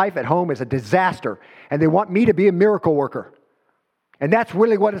 and life at home is a disaster. And they want me to be a miracle worker. And that's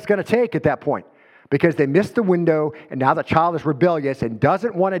really what it's going to take at that point. Because they missed the window, and now the child is rebellious and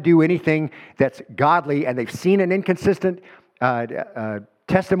doesn't want to do anything that's godly, and they've seen an inconsistent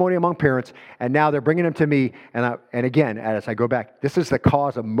testimony among parents, and now they're bringing them to me. And again, as I go back, this is the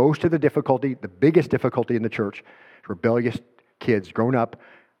cause of most of the difficulty, the biggest difficulty in the church. Rebellious kids grown up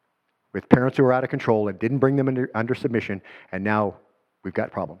with parents who are out of control and didn't bring them under submission, and now we've got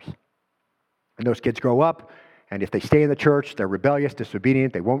problems. And those kids grow up, and if they stay in the church, they're rebellious,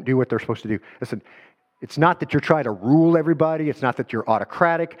 disobedient, they won't do what they're supposed to do. Listen, it's not that you're trying to rule everybody, it's not that you're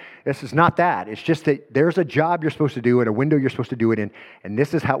autocratic, this is not that. It's just that there's a job you're supposed to do and a window you're supposed to do it in, and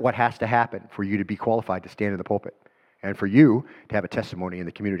this is what has to happen for you to be qualified to stand in the pulpit, and for you to have a testimony in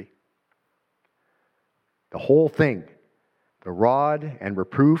the community. The whole thing, the rod and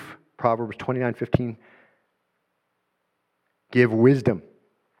reproof, Proverbs 29:15. Give wisdom,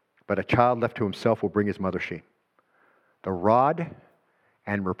 but a child left to himself will bring his mother shame. The rod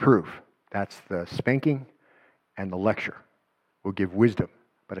and reproof, that's the spanking and the lecture, will give wisdom,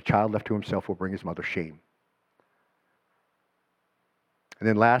 but a child left to himself will bring his mother shame. And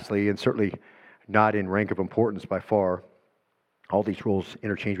then lastly, and certainly not in rank of importance by far, all these rules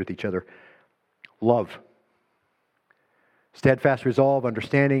interchange with each other, love. Steadfast resolve,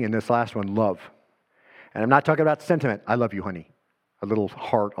 understanding, and this last one, love. And I'm not talking about sentiment. I love you, honey. A little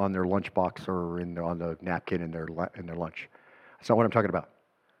heart on their lunchbox or on the napkin in their lunch. That's not what I'm talking about.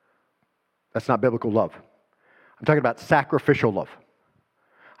 That's not biblical love. I'm talking about sacrificial love.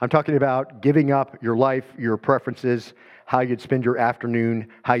 I'm talking about giving up your life, your preferences, how you'd spend your afternoon,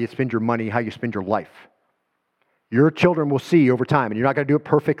 how you spend your money, how you spend your life. Your children will see over time, and you're not going to do it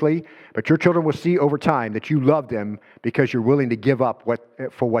perfectly, but your children will see over time that you love them because you're willing to give up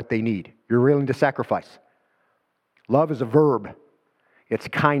for what they need. You're willing to sacrifice. Love is a verb. It's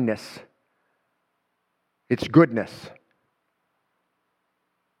kindness. It's goodness.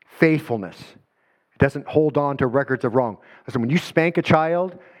 Faithfulness. It doesn't hold on to records of wrong. Listen, when you spank a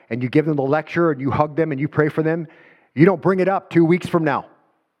child and you give them the lecture and you hug them and you pray for them, you don't bring it up 2 weeks from now.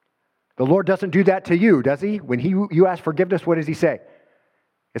 The Lord doesn't do that to you, does he? When you ask forgiveness, what does he say?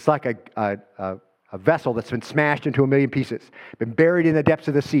 It's like a vessel that's been smashed into a million pieces, been buried in the depths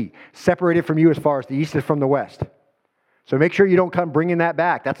of the sea, separated from you as far as the east is from the west. So make sure you don't come bringing that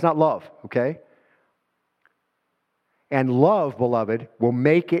back. That's not love, okay? And love, beloved, will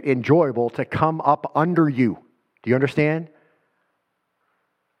make it enjoyable to come up under you. Do you understand?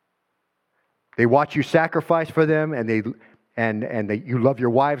 They watch you sacrifice for them, and you love your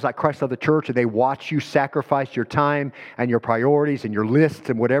wives like Christ loved the church, and they watch you sacrifice your time and your priorities and your lists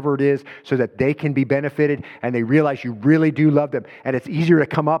and whatever it is so that they can be benefited, and they realize you really do love them. And it's easier to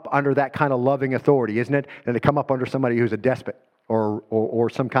come up under that kind of loving authority, isn't it, than to come up under somebody who's a despot or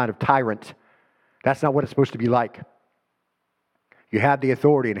some kind of tyrant. That's not what it's supposed to be like. You have the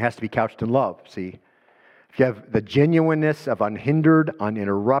authority, and it has to be couched in love, see? If you have the genuineness of unhindered,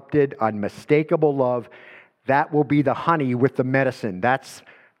 uninterrupted, unmistakable love, that will be the honey with the medicine. That's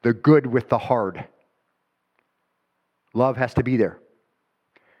the good with the hard. Love has to be there.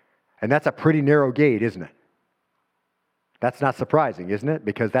 And that's a pretty narrow gate, isn't it? That's not surprising, isn't it?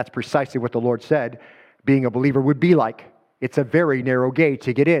 Because that's precisely what the Lord said being a believer would be like. It's a very narrow gate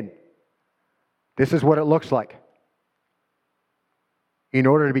to get in. This is what it looks like. In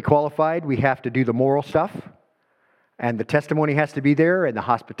order to be qualified, we have to do the moral stuff, and the testimony has to be there, and the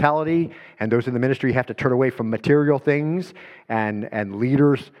hospitality, and those in the ministry have to turn away from material things, and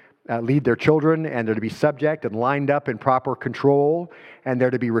leaders lead their children, and they're to be subject and lined up in proper control, and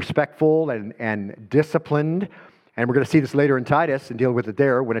they're to be respectful and disciplined. And we're going to see this later in Titus and deal with it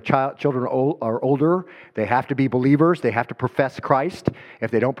there. When children are older, they have to be believers. They have to profess Christ.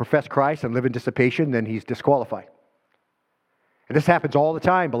 If they don't profess Christ and live in dissipation, then he's disqualified. And this happens all the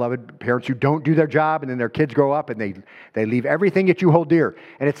time, beloved. Parents who don't do their job, and then their kids grow up, and they leave everything that you hold dear.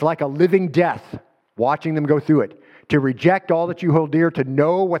 And it's like a living death, watching them go through it. To reject all that you hold dear, to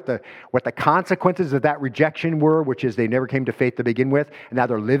know what the consequences of that rejection were, which is they never came to faith to begin with, and now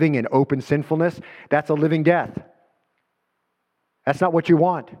they're living in open sinfulness, that's a living death. That's not what you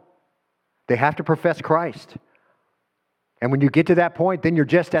want. They have to profess Christ. And when you get to that point, then you're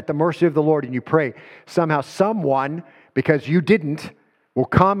just at the mercy of the Lord, and you pray. Somehow someone, because you didn't, will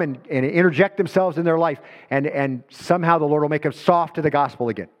come and interject themselves in their life, and somehow the Lord will make them soft to the gospel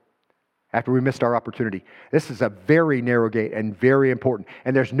again after we missed our opportunity. This is a very narrow gate and very important.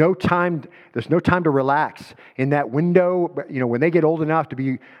 And there's no time to relax in that window. You know, when they get old enough to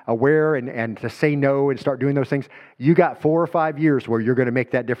be aware and to say no and start doing those things, you got 4 or 5 years where you're going to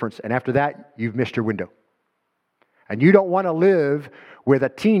make that difference. And after that, you've missed your window. And you don't want to live with a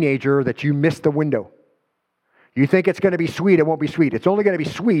teenager that you missed the window. You think it's going to be sweet, it won't be sweet. It's only going to be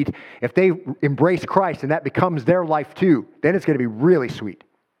sweet if they embrace Christ and that becomes their life too. Then it's going to be really sweet.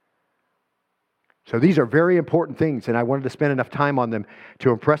 So these are very important things, and I wanted to spend enough time on them to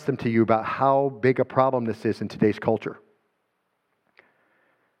impress them to you about how big a problem this is in today's culture.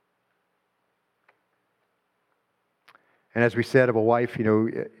 And as we said of a wife, you know,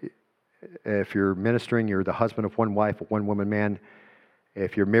 if you're ministering, you're the husband of one wife, a one-woman man.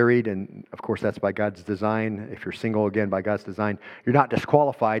 If you're married, and of course that's by God's design. If you're single, again, by God's design. You're not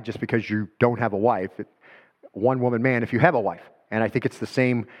disqualified just because you don't have a wife. One-woman man if you have a wife. And I think it's the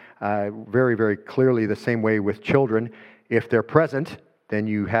same, very, very clearly the same way with children. If they're present, then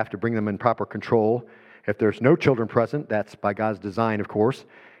you have to bring them in proper control. If there's no children present, that's by God's design, of course.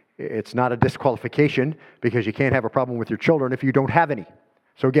 It's not a disqualification because you can't have a problem with your children if you don't have any.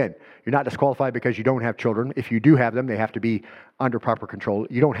 So again, you're not disqualified because you don't have children. If you do have them, they have to be under proper control.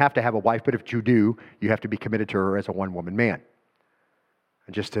 You don't have to have a wife, but if you do, you have to be committed to her as a one-woman man.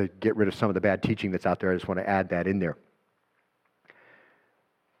 And just to get rid of some of the bad teaching that's out there, I just want to add that in there.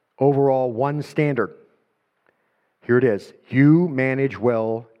 Overall, one standard. Here it is. You manage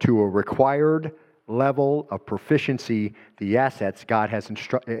well to a required level of proficiency the assets God has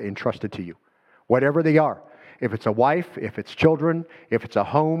entrusted to you. Whatever they are. If it's a wife, if it's children, if it's a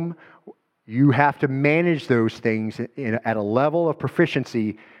home, you have to manage those things at a level of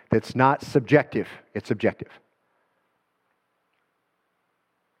proficiency that's not subjective. It's objective.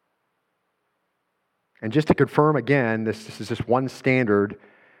 And just to confirm again, this is just one standard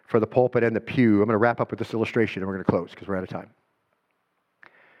for the pulpit and the pew. I'm going to wrap up with this illustration and we're going to close because we're out of time.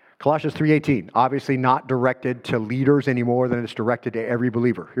 Colossians 3:18, obviously not directed to leaders any more than it's directed to every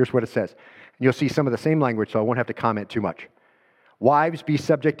believer. Here's what it says. And you'll see some of the same language, so I won't have to comment too much. Wives, be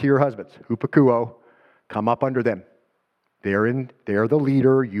subject to your husbands. Hupakuo, come up under them. They're the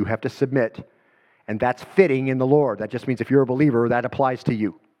leader. You have to submit. And that's fitting in the Lord. That just means if you're a believer, that applies to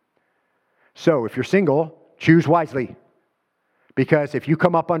you. So if you're single, choose wisely. Because if you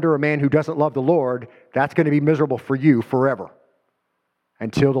come up under a man who doesn't love the Lord, that's going to be miserable for you forever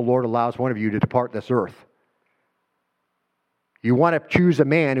until the Lord allows one of you to depart this earth. You want to choose a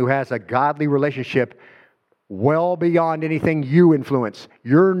man who has a godly relationship well beyond anything you influence.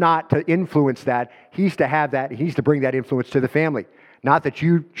 You're not to influence that. He's to have that. He's to bring that influence to the family. Not that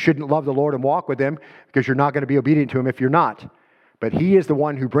you shouldn't love the Lord and walk with him, because you're not going to be obedient to him if you're not. But he is the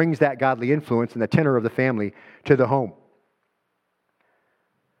one who brings that godly influence and the tenor of the family to the home.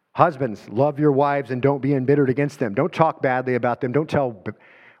 Husbands, love your wives and don't be embittered against them. Don't talk badly about them. Don't tell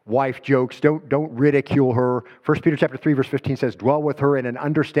wife jokes. Don't ridicule her. 1 Peter chapter 3, verse 15 says, dwell with her in an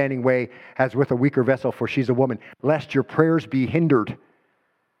understanding way as with a weaker vessel, for she's a woman, lest your prayers be hindered.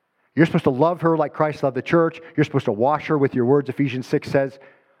 You're supposed to love her like Christ loved the church. You're supposed to wash her with your words, Ephesians 6 says.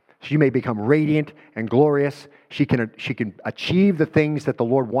 She may become radiant and glorious. She can achieve the things that the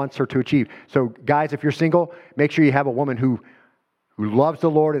Lord wants her to achieve. So guys, if you're single, make sure you have a woman who loves the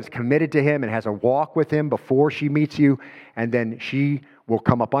Lord, is committed to him, and has a walk with him before she meets you, and then she will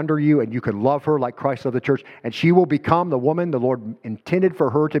come up under you, and you can love her like Christ loved the church, and she will become the woman the Lord intended for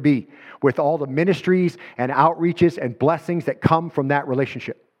her to be, with all the ministries and outreaches and blessings that come from that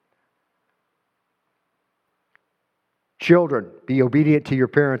relationship. Children, be obedient to your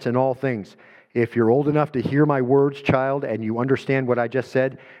parents in all things. If you're old enough to hear my words, child, and you understand what I just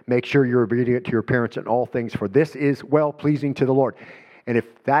said, make sure you're obedient to your parents in all things, for this is well-pleasing to the Lord. And if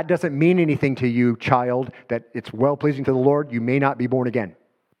that doesn't mean anything to you, child, that it's well-pleasing to the Lord, you may not be born again.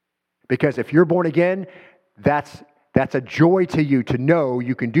 Because if you're born again, that's a joy to you to know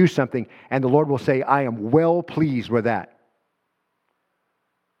you can do something, and the Lord will say, I am well pleased with that.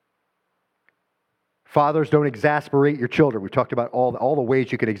 Fathers, don't exasperate your children. We've talked about all the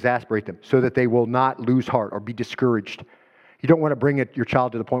ways you can exasperate them so that they will not lose heart or be discouraged. You don't want to bring your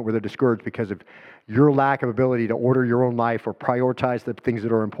child to the point where they're discouraged because of your lack of ability to order your own life or prioritize the things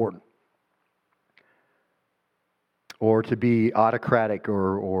that are important. Or to be autocratic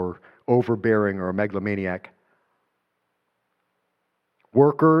or overbearing or a megalomaniac.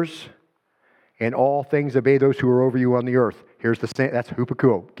 Workers, in all things obey those who are over you on the earth. Here's the same, that's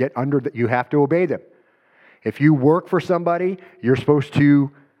hupakuo. You have to obey them. If you work for somebody, you're supposed to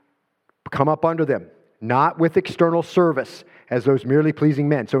come up under them, not with external service as those merely pleasing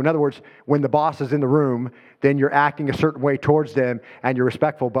men. So in other words, when the boss is in the room, then you're acting a certain way towards them and you're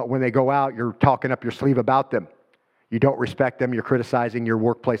respectful, but when they go out, you're talking up your sleeve about them. You don't respect them, you're criticizing your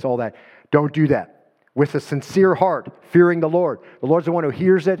workplace, all that. Don't do that. With a sincere heart, fearing the Lord. The Lord's the one who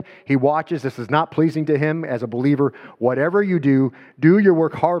hears it. He watches. This is not pleasing to him as a believer. Whatever you do, do your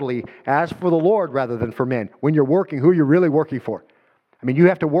work heartily as for the Lord rather than for men. When you're working, who are you really working for? I mean, you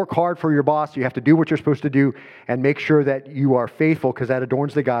have to work hard for your boss. You have to do what you're supposed to do and make sure that you are faithful because that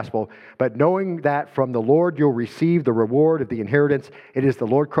adorns the gospel. But knowing that from the Lord you'll receive the reward of the inheritance. It is the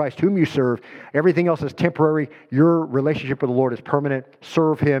Lord Christ whom you serve. Everything else is temporary. Your relationship with the Lord is permanent.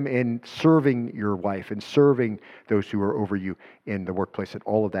 Serve him in serving your wife and serving those who are over you in the workplace and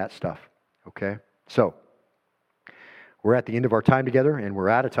all of that stuff. Okay? So, we're at the end of our time together and we're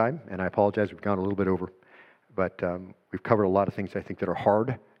out of time. And I apologize, we've gone a little bit over. But we've covered a lot of things I think that are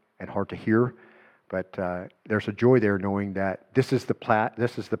hard and hard to hear. But there's a joy there knowing that this is the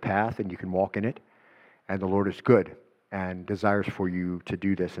path and you can walk in it. And the Lord is good and desires for you to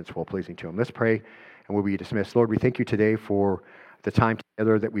do this and it's well-pleasing to him. Let's pray and we'll be dismissed. Lord, we thank you today for the time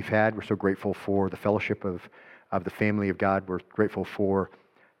together that we've had. We're so grateful for the fellowship of the family of God. We're grateful for,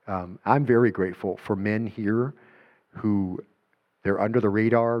 I'm very grateful for men here who they're under the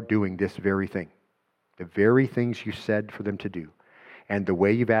radar doing this very thing. The very things you said for them to do and the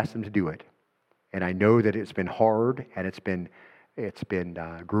way you've asked them to do it. And I know that it's been hard and it's been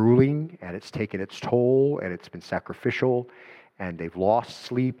grueling and it's taken its toll and it's been sacrificial and they've lost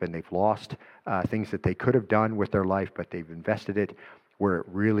sleep and they've lost things that they could have done with their life, but they've invested it where it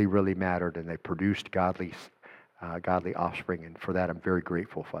really, really mattered and they produced godly offspring. And for that, I'm very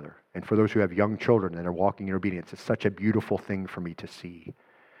grateful, Father. And for those who have young children and are walking in obedience, it's such a beautiful thing for me to see.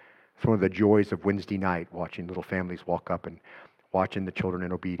 It's one of the joys of Wednesday night, watching little families walk up and watching the children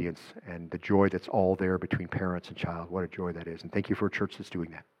in obedience and the joy that's all there between parents and child. What a joy that is. And thank you for a church that's doing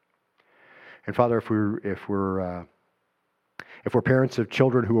that. And Father, if we're parents of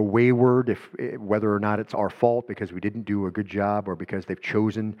children who are wayward, whether or not it's our fault because we didn't do a good job or because they've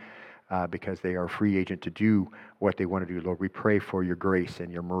chosen, because they are a free agent to do what they want to do, Lord, we pray for your grace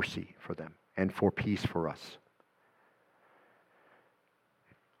and your mercy for them and for peace for us.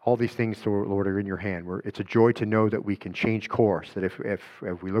 All these things, Lord, are in your hand. It's a joy to know that we can change course, that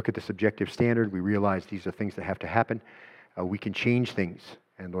if we look at the subjective standard, we realize these are things that have to happen, we can change things.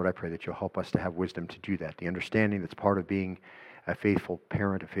 And Lord, I pray that you'll help us to have wisdom to do that, the understanding that's part of being a faithful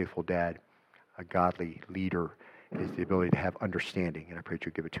parent, a faithful dad, a godly leader is the ability to have understanding, and I pray that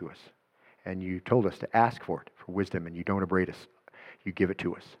you give it to us. And you told us to ask for it, for wisdom, and you don't upbraid us. You give it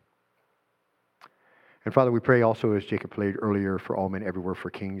to us. And Father, we pray also, as Jacob prayed earlier, for all men everywhere, for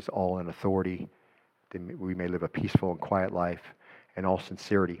kings, all in authority, that we may live a peaceful and quiet life in all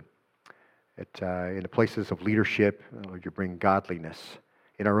sincerity. In the places of leadership, Lord, you bring godliness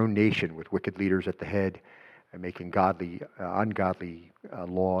in our own nation with wicked leaders at the head and making ungodly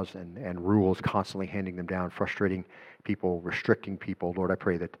laws and rules, constantly handing them down, frustrating people, restricting people. Lord, I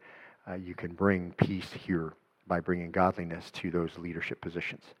pray that you can bring peace here by bringing godliness to those leadership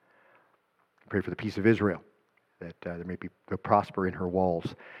positions. I pray for the peace of Israel, that there may be prosper in her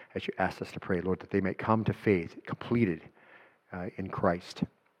walls, as you asked us to pray, Lord, that they may come to faith, completed in Christ.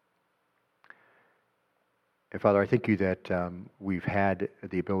 And Father, I thank you that we've had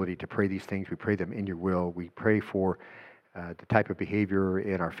the ability to pray these things. We pray them in your will. We pray for the type of behavior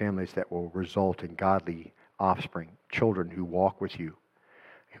in our families that will result in godly offspring, children who walk with you,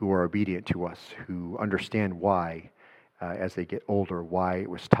 who are obedient to us, who understand why, as they get older, why it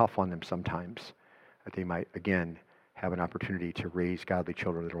was tough on them sometimes, that they might, again, have an opportunity to raise godly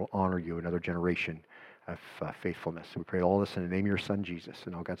children that will honor you, another generation of faithfulness. We pray all this in the name of your Son, Jesus,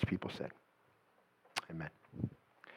 and all God's people said. Amen.